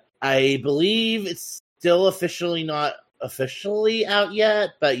 I believe it's still not officially out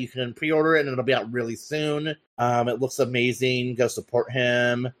yet, but you can pre-order it and it'll be out really soon. It looks amazing. Go support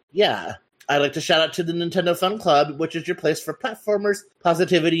him. Yeah. I'd like to shout out to the Nintendo Fun Club, which is your place for platformers,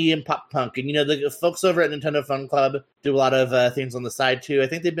 positivity, and pop punk. And the folks over at Nintendo Fun Club do a lot of things on the side too. I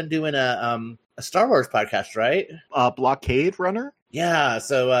think they've been doing a Star Wars podcast, right? Blockade Runner? Yeah,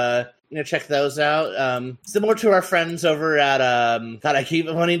 so check those out. Similar to our friends over at God, I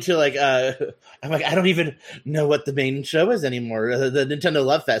keep wanting to I'm like, I don't even know what the main show is anymore. The Nintendo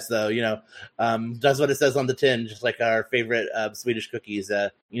Love Fest, though, does what it says on the tin, just like our favorite Swedish cookies.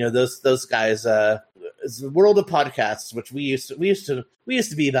 Those guys. It's the world of podcasts, which we used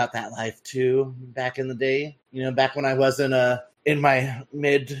to be about that life too back in the day. Back when I was in my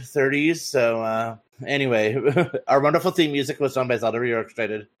mid 30s. So. Anyway, our wonderful theme music was done by Zelda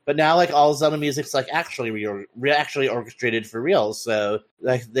Reorchestrated, but now all Zelda music's actually actually orchestrated for real. So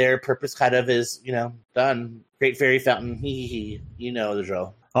their purpose kind of is done. Great Fairy Fountain, the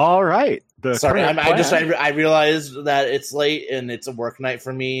drill. All right. Sorry, I realized that it's late and it's a work night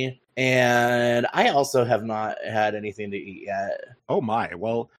for me. And I also have not had anything to eat yet. Oh my.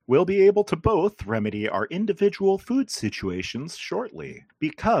 Well, we'll be able to both remedy our individual food situations shortly,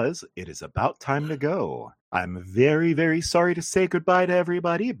 because it is about time to go. I'm very, very sorry to say goodbye to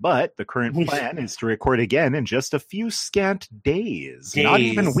everybody, but the current plan is to record again in just a few scant days. Not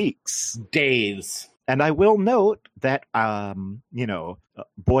even weeks. Days. And I will note that,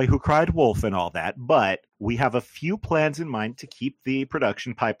 Boy Who Cried Wolf and all that, but we have a few plans in mind to keep the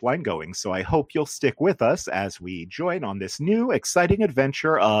production pipeline going. So I hope you'll stick with us as we join on this new, exciting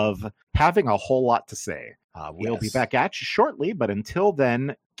adventure of having a whole lot to say. We'll be back at you shortly, but until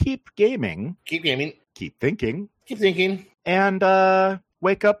then, keep gaming. Keep gaming. Keep thinking. Keep thinking. And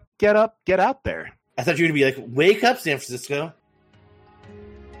wake up, get out there. I thought you were going to be like, wake up, San Francisco.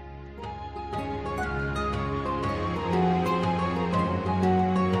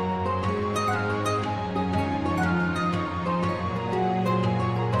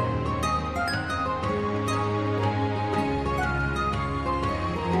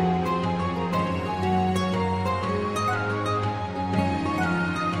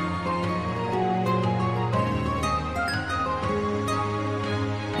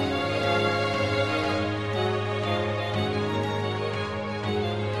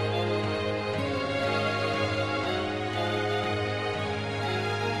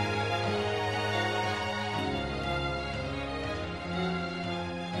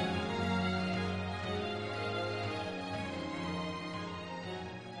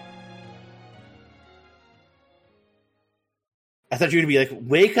 I thought you were going to be like,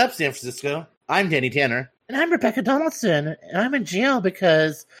 wake up, San Francisco. I'm Danny Tanner. And I'm Rebecca Donaldson. And I'm in jail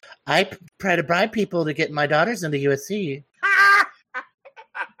because I try to bribe people to get my daughters into USC. Oh,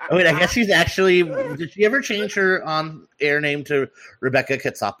 wait, I guess she's actually... Did she ever change her on-air name to Rebecca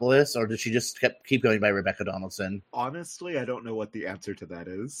Katsopoulos, or did she just keep going by Rebecca Donaldson? Honestly, I don't know what the answer to that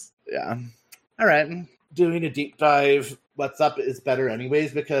is. Yeah. All right. Doing a deep dive, what's up is better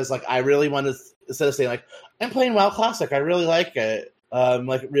anyways, because I really want to, instead of saying I'm playing WoW Classic, I really like it,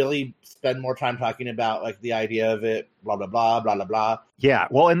 really spend more time talking about the idea of it, blah blah blah blah blah blah. Yeah,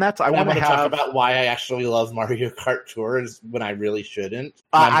 well, and that's I want to talk about why I actually love Mario Kart Tour when I really shouldn't.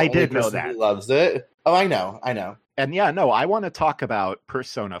 I did know that. Who loves it? Oh, I know. And yeah, no, I want to talk about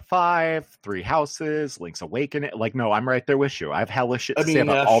Persona 5, Three Houses, Link's Awakening. No, I'm right there with you. I have hellish shit to say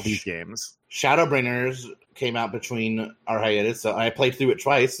about all these games. Shadowbringers came out between our hiatus, so I played through it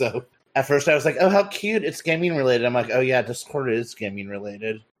twice. So At first, I was like, "Oh, how cute! It's gaming related." I'm like, "Oh yeah, Discord is gaming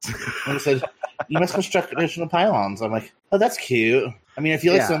related." And it said, "You must construct additional pylons." I'm like, "Oh, that's cute." I mean, I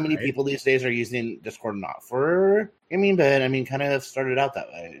feel like so many people these days are using Discord not for gaming, but I mean, kind of started out that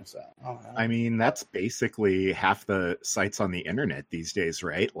way. So, I mean, that's basically half the sites on the internet these days,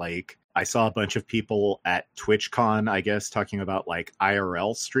 right? Like, I saw a bunch of people at TwitchCon, I guess, talking about like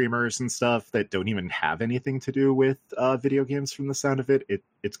IRL streamers and stuff that don't even have anything to do with video games from the sound of it.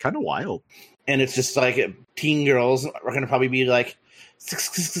 It's kind of wild. And it's just like teen girls are going to probably be like,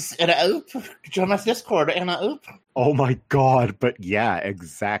 and oop, join my Discord, and oop. Oh my god, but yeah,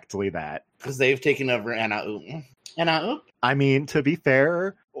 exactly that. Because they've taken over Anna oop. Anna oop. I mean, to be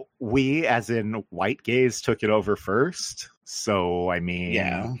fair, we as in white gays took it over first. So, I mean,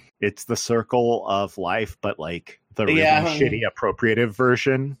 yeah, it's the circle of life, but like the really shitty appropriative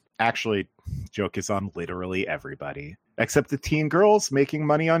version. Actually, joke is on literally everybody. Except the teen girls making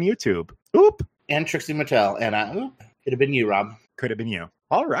money on YouTube. Oop! And Trixie Mattel. Anna oop. Could have been you, Rob. Could have been you.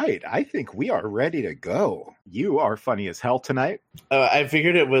 All right. I think we are ready to go. You are funny as hell tonight. I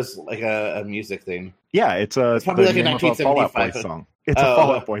figured it was like a music thing. Yeah, it's probably like a 1975 Fall Out Boy song. It's a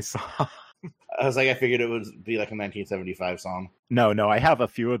Fall Out Boy song. I was like, I figured it would be like a 1975 song. No, I have a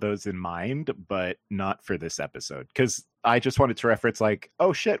few of those in mind, but not for this episode. Because I just wanted to reference like,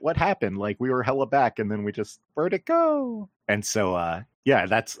 oh shit, what happened? Like we were hella back and then we just, where'd it go? And so,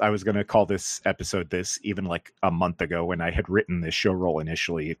 yeah, I was going to call this episode this even like a month ago when I had written this show roll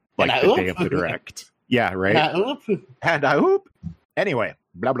initially, like the day of the direct. Yeah, right? And I hoop. Anyway,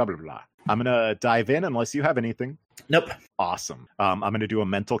 blah, blah, blah, blah. I'm going to dive in unless you have anything. Nope. Awesome. I'm going to do a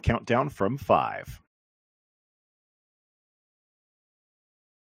mental countdown from 5.